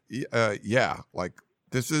quick,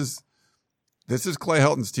 this is Clay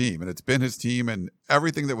Helton's team, and it's been his team, and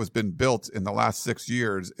everything that was been built in the last 6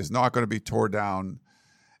 years is not going to be tore down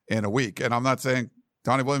in a week. And I'm not saying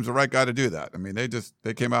Donnie Williams is the right guy to do that. I mean,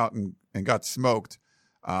 they came out and got smoked.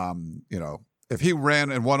 If he ran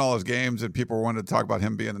and won all his games and people wanted to talk about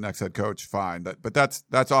him being the next head coach, fine. But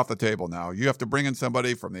that's off the table now. You have to bring in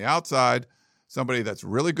somebody from the outside, somebody that's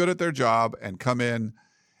really good at their job, and come in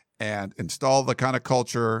and install the kind of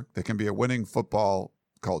culture that can be a winning football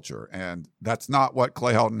culture. And that's not what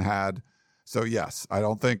Clay Helton had. So yes, I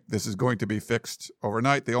don't think this is going to be fixed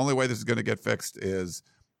overnight. The only way this is going to get fixed is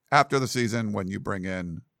after the season when you bring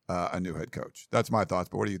in a new head coach. That's my thoughts.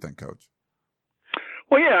 But what do you think, Coach?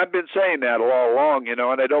 Well, yeah, I've been saying that all along, and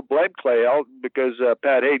I don't blame Clay Helton because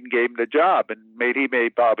Pat Hayden gave him the job and he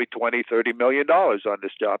made probably $20-30 million on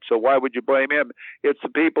this job. So why would you blame him? It's the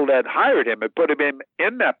people that hired him and put him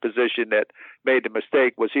in that position that made the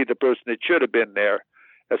mistake. Was he the person that should have been there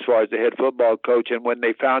as far as the head football coach? And when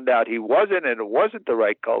they found out he wasn't, and it wasn't the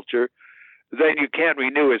right culture, then you can't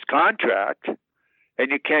renew his contract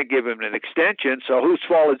and you can't give him an extension. So whose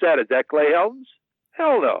fault is that? Is that Clay Helton's?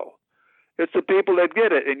 Hell no. It's the people that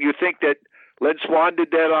get it. And you think that Lynn Swann did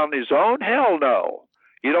that on his own? Hell no.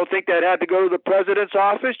 You don't think that had to go to the president's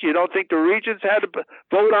office? You don't think the regents had to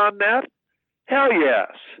vote on that? Hell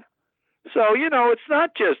yes. So,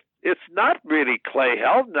 it's not really Clay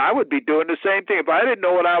Helton. I would be doing the same thing. If I didn't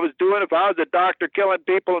know what I was doing, if I was a doctor killing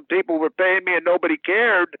people and people were paying me and nobody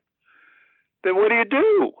cared, then what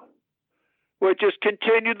do? Well, it just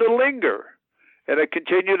continued to linger. And it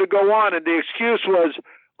continued to go on. And the excuse was,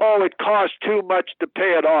 it costs too much to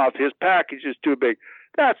pay it off. His package is too big.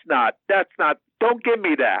 That's not, don't give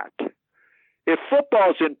me that. If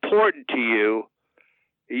football's important to you,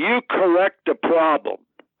 you correct the problem.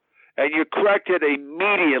 And you correct it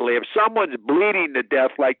immediately. If someone's bleeding to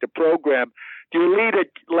death like the program, do you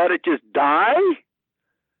let it just die?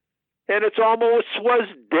 And it's almost was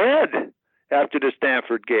dead after the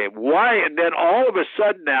Stanford game. Why? And then all of a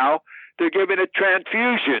sudden now, they're giving it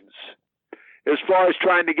transfusions as far as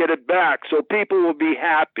trying to get it back, so people will be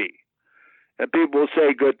happy and people will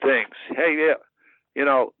say good things. Hey,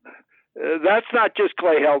 that's not just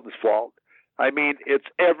Clay Helton's fault. I mean, it's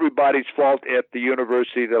everybody's fault at the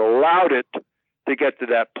university that allowed it to get to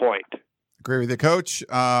that point. Agree with you, Coach.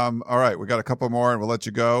 All right, we got a couple more and we'll let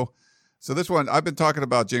you go. So this one, I've been talking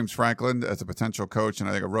about James Franklin as a potential coach, and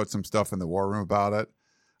I think I wrote some stuff in the War Room about it.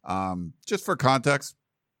 Just for context,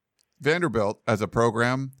 Vanderbilt as a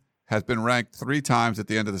program has been ranked 3 times at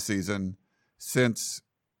the end of the season since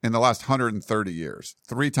in the last 130 years.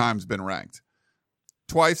 3 times been ranked.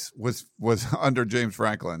 Twice was under James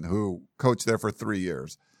Franklin, who coached there for 3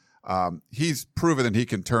 years. He's proven that he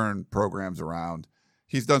can turn programs around.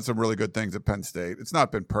 He's done some really good things at Penn State. It's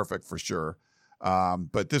not been perfect for sure.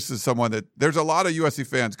 But this is someone that there's a lot of USC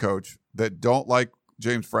fans, Coach, that don't like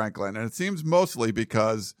James Franklin. And it seems mostly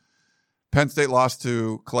because Penn State lost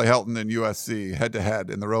to Clay Helton and USC head-to-head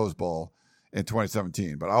in the Rose Bowl in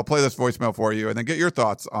 2017. But I'll play this voicemail for you and then get your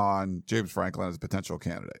thoughts on James Franklin as a potential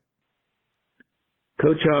candidate.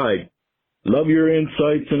 Coach Hyde, love your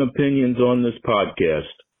insights and opinions on this podcast.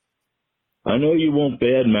 I know you won't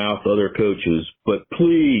badmouth other coaches, but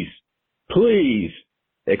please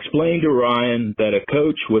explain to Ryan that a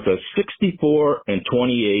coach with a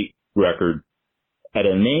 64-28 record at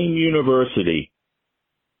a named university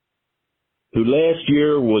who last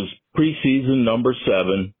year was preseason number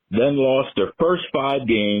 7, then lost their first 5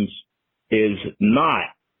 games, is not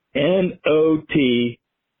NOT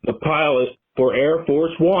the pilot for Air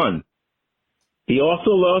Force One. He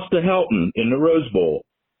also lost to Helton in the Rose Bowl.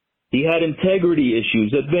 He had integrity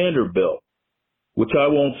issues at Vanderbilt, which I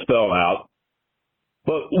won't spell out.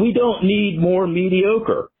 But we don't need more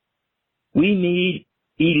mediocre. We need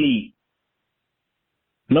elite.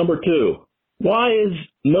 Number 2, why is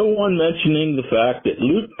no one mentioning the fact that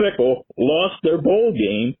Luke Fickell lost their bowl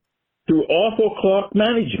game through awful clock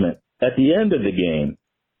management at the end of the game?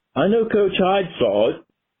 I know Coach Hyde saw it.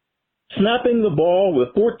 Snapping the ball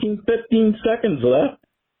with 15 seconds left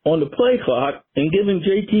on the play clock and giving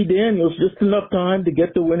JT Daniels just enough time to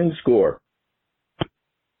get the winning score.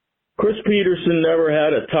 Chris Peterson never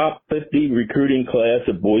had a top 50 recruiting class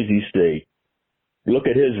at Boise State. Look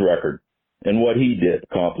at his record. and what he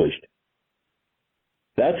accomplished.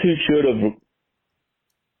 That's who should have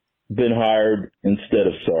been hired instead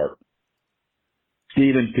of Sark.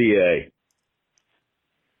 Stephen P.A.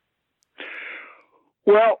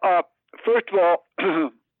 Well, first of all,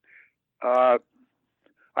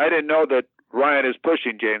 I didn't know that Ryan is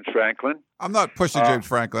pushing James Franklin. I'm not pushing James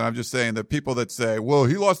Franklin. I'm just saying that people that say, well,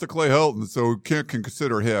 he lost to Clay Helton, so we can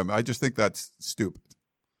consider him. I just think that's stupid.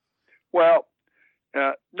 Well,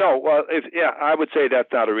 no. Well, I would say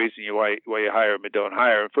that's not a reason why you hire him and don't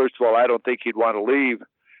hire him. First of all, I don't think he'd want to leave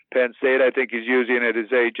Penn State. I think he's using it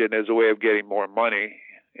as agent as a way of getting more money.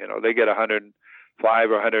 You know, they get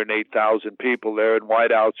 105 or 108,000 people there, and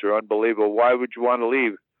wideouts are unbelievable. Why would you want to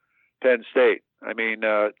leave Penn State? I mean,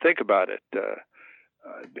 think about it.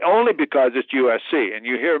 Only because it's USC, and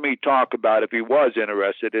you hear me talk about if he was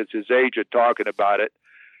interested, it's his agent talking about it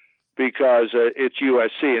because it's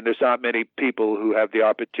USC, and there's not many people who have the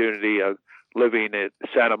opportunity of living at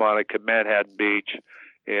Santa Monica, Manhattan Beach,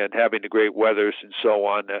 and having the great weathers and so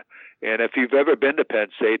on. And if you've ever been to Penn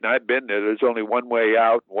State, and I've been there, there's only one way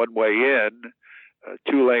out, one way in,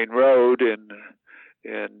 2-lane road, and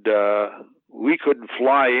we couldn't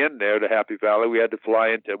fly in there to Happy Valley. We had to fly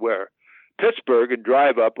into where? Pittsburgh and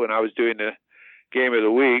drive up when I was doing the game of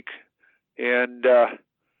the week. And,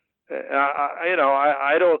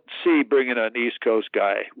 I don't see bringing an East Coast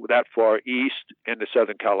guy that far east into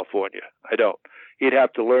Southern California. I don't. He'd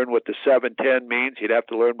have to learn what the 710 means. He'd have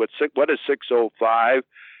to learn what is 605.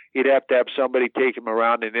 He'd have to have somebody take him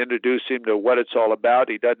around and introduce him to what it's all about.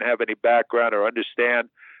 He doesn't have any background or understand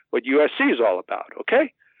what USC is all about,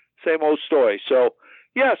 okay? Same old story. So,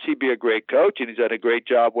 yes, he'd be a great coach, and he's done a great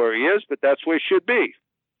job where he is, but that's where he should be.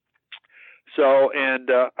 So, and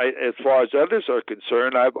as far as others are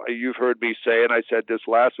concerned, you've heard me say, and I said this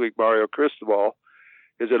last week, Mario Cristobal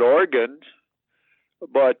is at Oregon,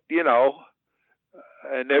 but,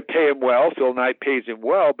 and they pay him well. Phil Knight pays him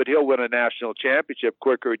well, but he'll win a national championship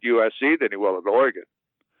quicker at USC than he will at Oregon.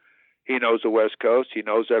 He knows the West Coast. He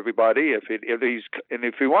knows everybody. If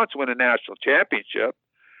he wants to win a national championship,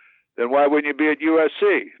 then why wouldn't you be at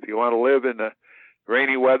USC? If you want to live in the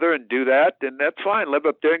rainy weather and do that, then that's fine. Live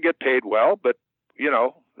up there and get paid well. But,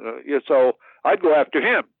 so I'd go after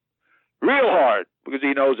him real hard because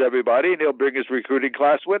he knows everybody and he'll bring his recruiting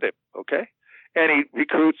class with him, okay? And he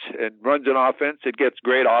recruits and runs an offense and gets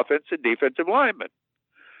great offense and defensive linemen.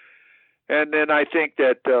 And then I think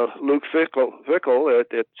that Luke Fickell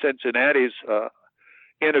at Cincinnati's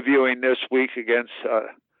interviewing this week against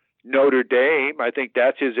Notre Dame. I think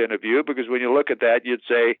that's his interview because when you look at that, you'd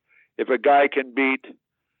say if a guy can beat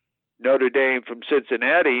Notre Dame from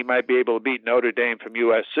Cincinnati, he might be able to beat Notre Dame from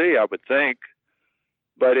USC, I would think.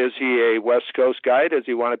 But is he a West Coast guy? Does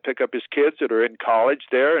he want to pick up his kids that are in college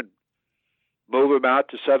there and move them out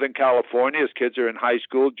to Southern California? His kids are in high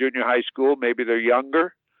school, junior high school, maybe they're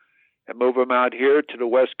younger, and move them out here to the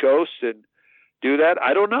West Coast and do that?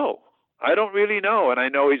 I don't know. I don't really know. And I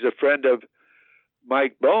know he's a friend of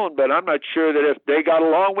Mike Bone, but I'm not sure that if they got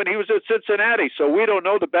along when he was at Cincinnati. So we don't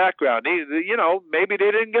know the background. Maybe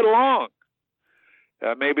they didn't get along.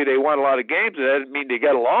 Maybe they won a lot of games. That doesn't mean they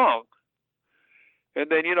get along. And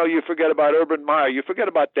then, you forget about Urban Meyer. You forget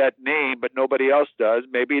about that name, but nobody else does.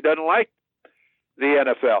 Maybe he doesn't like the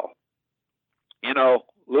NFL.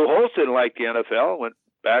 Lou Holtz didn't like the NFL, went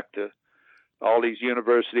back to all these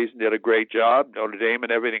universities and did a great job, Notre Dame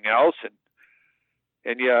and everything else.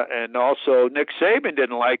 And also Nick Saban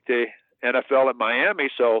didn't like the NFL at Miami,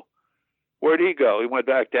 so where'd he go? He went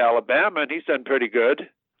back to Alabama, and he's done pretty good.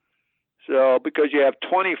 So because you have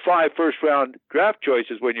 25 first-round draft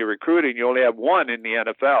choices when you're recruiting, you only have one in the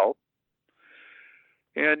NFL.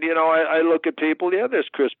 And, I look at people, there's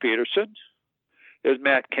Chris Peterson. There's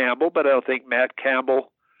Matt Campbell, but I don't think Matt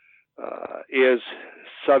Campbell is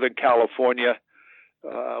Southern California.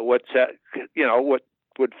 What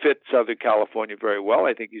would fit Southern California very well.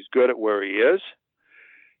 I think he's good at where he is.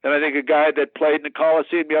 And I think a guy that played in the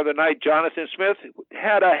Coliseum the other night, Jonathan Smith,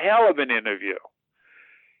 had a hell of an interview.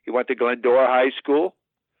 He went to Glendora High School.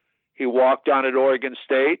 He walked on at Oregon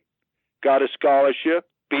State, got a scholarship,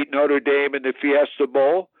 beat Notre Dame in the Fiesta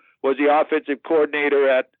Bowl, was the offensive coordinator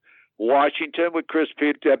at Washington with Chris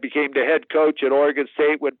Peterson, became the head coach at Oregon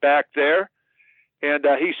State, went back there. And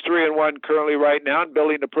he's 3-1 currently right now and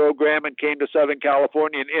building the program, and came to Southern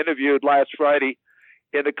California and interviewed last Friday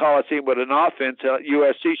in the Coliseum with an offense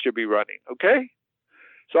USC should be running. Okay?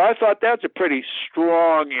 So I thought that's a pretty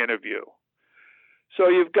strong interview. So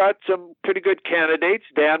you've got some pretty good candidates.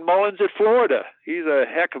 Dan Mullins at Florida. He's a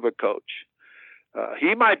heck of a coach.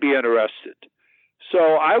 He might be interested. So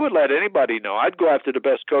I would let anybody know. I'd go after the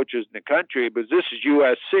best coaches in the country, but this is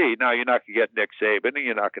USC. Now, you're not going to get Nick Saban, and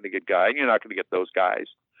you're not going to get Guy, and you're not going to get those guys.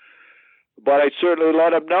 But I'd certainly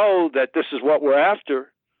let them know that this is what we're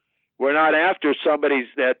after. We're not after somebody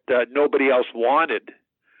that nobody else wanted.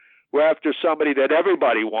 We're after somebody that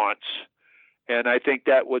everybody wants. And I think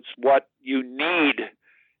that was what you need.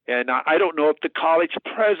 And I don't know if the college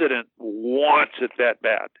president wants it that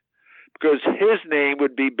bad, because his name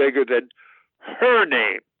would be bigger than her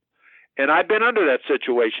name. And I've been under that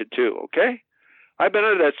situation too, okay? I've been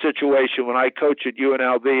under that situation when I coached at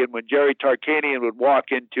UNLV, and when Jerry Tarkanian would walk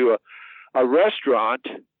into a restaurant,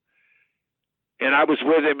 and I was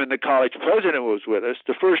with him and the college president was with us,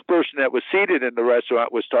 the first person that was seated in the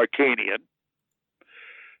restaurant was Tarkanian.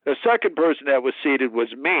 The second person that was seated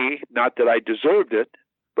was me, not that I deserved it,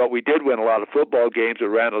 but we did win a lot of football games with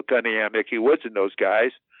Randall Cunningham, Mickey Woods, and those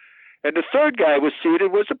guys. And the third guy was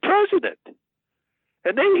seated was the president.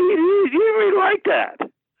 And he didn't really like that.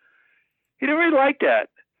 He didn't really like that.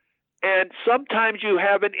 And sometimes you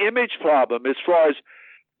have an image problem as far as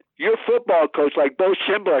your football coach, like Bo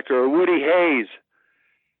Schembechler or Woody Hayes.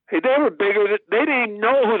 Hey, they were bigger. They didn't even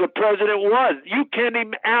know who the president was. You can't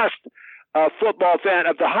even ask a football fan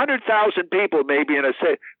of the 100,000 people maybe in a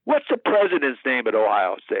state, what's the president's name at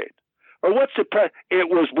Ohio State? Or what's the it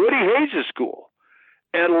was Woody Hayes' school.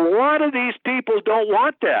 And a lot of these people don't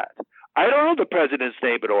want that. I don't know the president's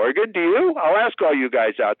name at Oregon. Do you? I'll ask all you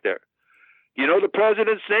guys out there. You know the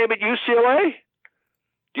president's name at UCLA?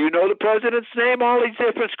 Do you know the president's name, all these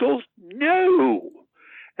different schools? No.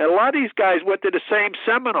 And a lot of these guys went to the same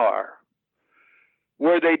seminar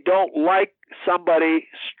where they don't like somebody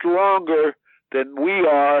stronger than we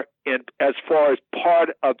are in as far as part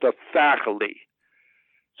of the faculty.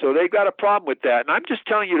 So they've got a problem with that. And I'm just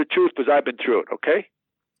telling you the truth because I've been through it, okay?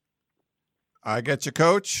 I get you,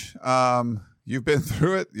 Coach. You've been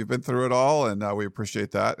through it. You've been through it all, and we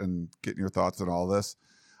appreciate that and getting your thoughts on all this.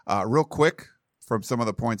 Real quick, from some of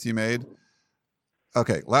the points he made.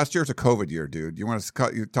 Okay, last year's a COVID year, dude. You want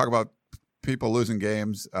to you talk about people losing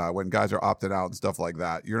games when guys are opted out and stuff like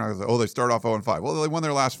that. You're not going to say, oh, they start off 0-5. Well, they won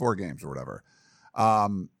their last 4 games or whatever.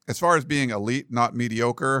 As far as being elite, not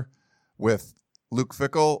mediocre, with Luke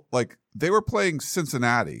Fickell, like they were playing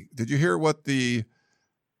Cincinnati. Did you hear what the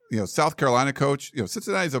South Carolina coach?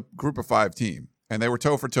 Cincinnati's a group of 5 team, and they were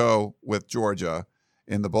toe for toe with Georgia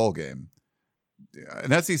in the bowl game.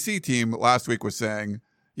 An SEC team last week was saying,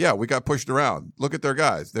 yeah, we got pushed around. Look at their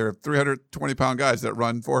guys. They're 320-pound guys that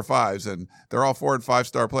run 4.5s, and they're all 4- and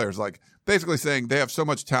 5-star players. Like basically saying they have so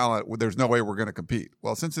much talent, there's no way we're going to compete.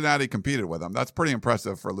 Well, Cincinnati competed with them. That's pretty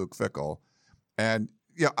impressive for Luke Fickell. And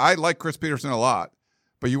yeah, I like Chris Peterson a lot,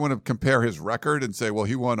 but you want to compare his record and say, well,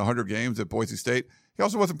 he won 100 games at Boise State. He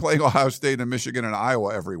also wasn't playing Ohio State and Michigan and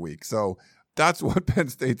Iowa every week. So that's what Penn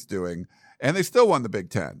State's doing. And they still won the Big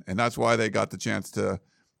Ten. And that's why they got the chance to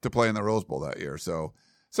play in the Rose Bowl that year. So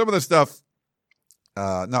some of the stuff,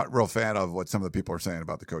 not real fan of what some of the people are saying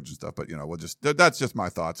about the coach and stuff, but that's just my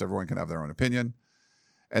thoughts. Everyone can have their own opinion.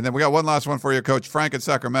 And then we got one last one for you, Coach Frank in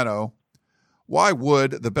Sacramento. Why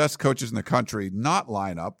would the best coaches in the country not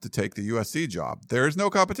line up to take the USC job? There is no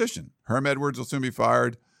competition. Herm Edwards will soon be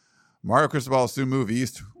fired. Mario Cristobal will soon move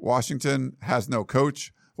east. Washington has no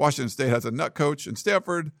coach. Washington State has a nut coach. And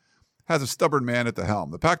Stanford has a stubborn man at the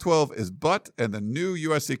helm. The Pac-12 is but, and the new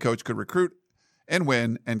USC coach could recruit and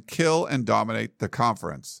win and kill and dominate the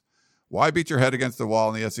conference. Why beat your head against the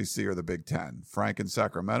wall in the SEC or the Big Ten? Frank in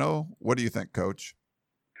Sacramento, what do you think, Coach?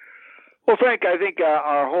 Well, Frank, I think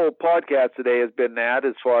our whole podcast today has been that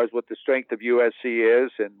as far as what the strength of USC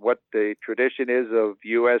is and what the tradition is of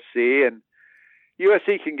USC. And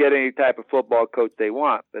USC can get any type of football coach they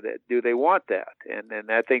want, but do they want that?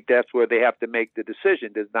 And I think that's where they have to make the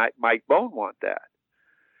decision. Does not Mike Bohn want that?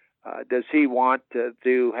 Does he want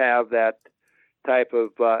to have that type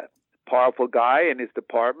of powerful guy in his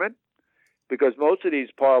department? Because most of these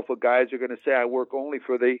powerful guys are going to say, I work only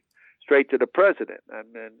for the straight to the president.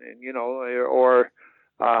 And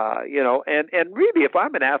really, if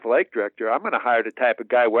I'm an athletic director, I'm going to hire the type of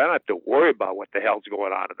guy where I don't have to worry about what the hell's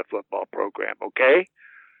going on in the football program, okay?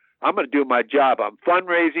 I'm going to do my job. I'm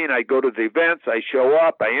fundraising. I go to the events. I show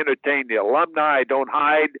up. I entertain the alumni. I don't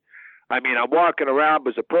hide. I mean, I'm walking around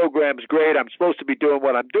because the program's great. I'm supposed to be doing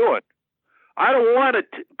what I'm doing. I don't want to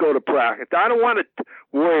go to practice. I don't want to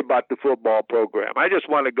worry about the football program. I just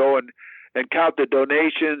want to go and count the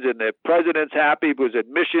donations, and the president's happy because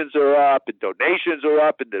admissions are up and donations are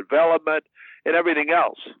up and development and everything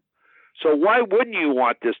else. So why wouldn't you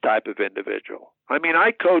want this type of individual? I mean,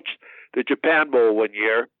 I coached the Japan Bowl one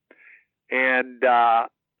year, and Doug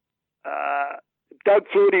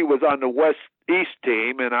Flutie was on the West East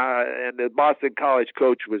team, and the Boston College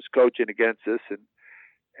coach was coaching against us, and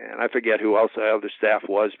I forget who else the other staff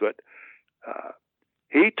was, but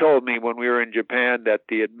he told me when we were in Japan that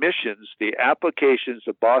the admissions, the applications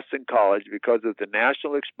to Boston College, because of the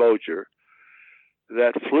national exposure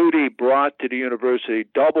that Flutie brought to the university,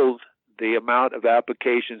 doubled the amount of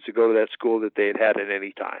applications to go to that school that they had had at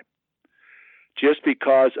any time, just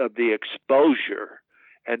because of the exposure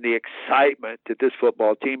and the excitement that this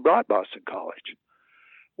football team brought Boston College.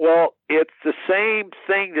 Well, it's the same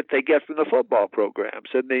thing that they get from the football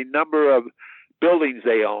programs and the number of buildings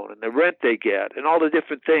they own and the rent they get and all the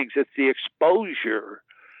different things. It's the exposure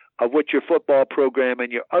of what your football program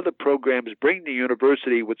and your other programs bring to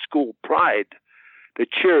university with school pride, the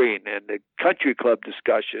cheering and the country club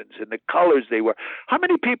discussions and the colors they wear. How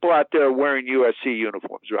many people out there are wearing USC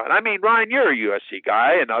uniforms, Ryan? I mean, Ryan, you're a USC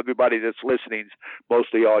guy, and everybody that's listening is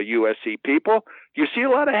mostly all USC people. You see a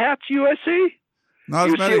lot of hats USC? Not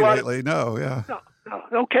as many lately, no, yeah. No.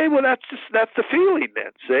 Okay, well, that's the feeling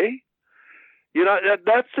then, see? You know,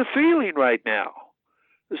 that's the feeling right now.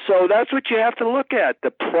 So that's what you have to look at.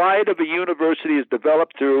 The pride of a university is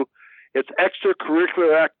developed through its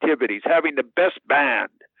extracurricular activities, having the best band,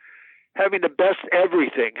 having the best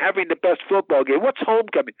everything, having the best football game. What's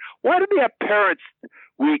homecoming? Why do they have parents'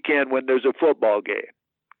 weekend when there's a football game?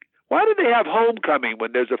 Why do they have homecoming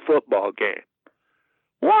when there's a football game?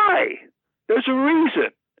 Why? There's a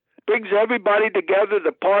reason. Brings everybody together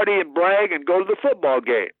to party and brag and go to the football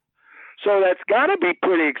game. So that's got to be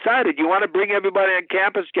pretty exciting. You want to bring everybody on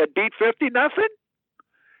campus, get beat 50-0,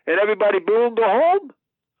 and everybody boo and go home?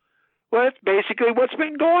 Well, that's basically what's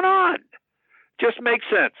been going on. Just makes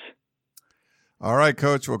sense. All right,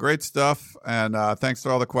 Coach. Well, great stuff. And thanks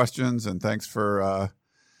for all the questions, and thanks for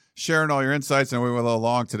sharing all your insights. And we went a little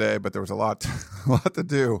long today, but there was a lot to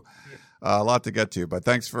do, a lot to get to. But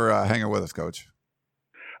thanks for hanging with us, Coach.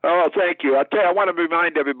 Oh, thank you. I want to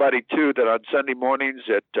remind everybody, too, that on Sunday mornings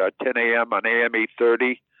at 10 a.m. on AM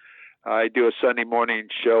 830, I do a Sunday morning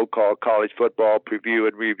show called College Football Preview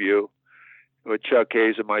and Review with Chuck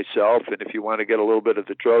Hayes and myself. And if you want to get a little bit of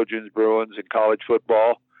the Trojans, Bruins, and college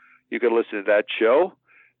football, you can listen to that show,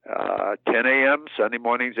 10 a.m. Sunday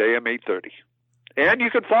mornings, AM 830. And you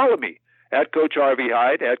can follow me at Coach Harvey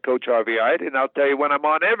Hyde, and I'll tell you when I'm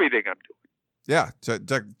on everything I'm doing. Yeah,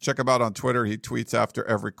 check him out on Twitter. He tweets after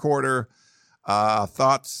every quarter,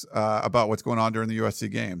 thoughts about what's going on during the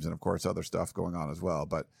USC games, and, of course, other stuff going on as well.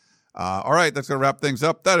 But, all right, that's going to wrap things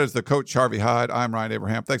up. That is the Coach Harvey Hyde. I'm Ryan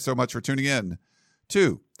Abraham. Thanks so much for tuning in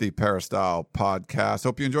to the Peristyle Podcast.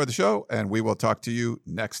 Hope you enjoyed the show, and we will talk to you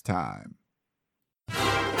next time.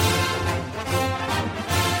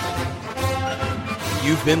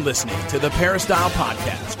 You've been listening to the Peristyle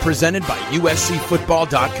Podcast, presented by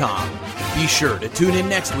USCFootball.com. Be sure to tune in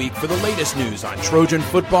next week for the latest news on Trojan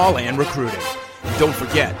football and recruiting. And don't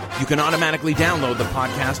forget, you can automatically download the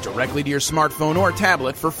podcast directly to your smartphone or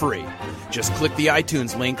tablet for free. Just click the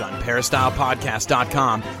iTunes link on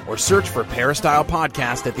peristylepodcast.com or search for Peristyle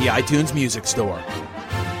Podcast at the iTunes Music Store.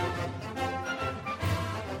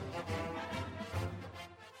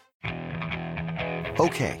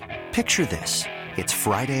 Okay, picture this. It's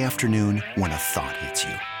Friday afternoon when a thought hits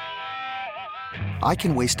you. I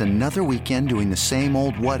can waste another weekend doing the same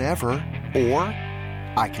old whatever, or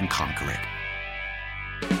I can conquer it.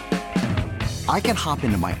 I can hop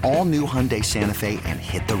into my all-new Hyundai Santa Fe and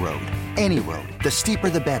hit the road. Any road. The steeper,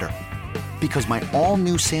 the better. Because my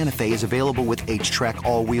all-new Santa Fe is available with H-Track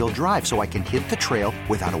all-wheel drive, so I can hit the trail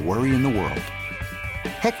without a worry in the world.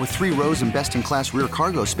 Heck, with 3 rows and best-in-class rear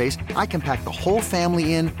cargo space, I can pack the whole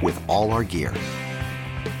family in with all our gear.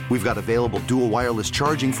 We've got available dual wireless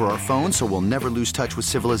charging for our phones, so we'll never lose touch with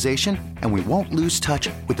civilization, and we won't lose touch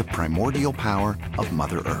with the primordial power of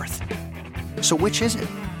Mother Earth. So which is it?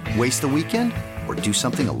 Waste the weekend or do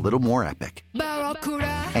something a little more epic?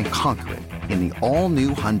 And conquer it in the all-new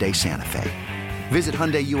Hyundai Santa Fe. Visit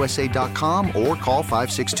HyundaiUSA.com or call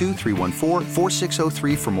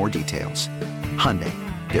 562-314-4603 for more details. Hyundai,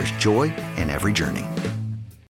 there's joy in every journey.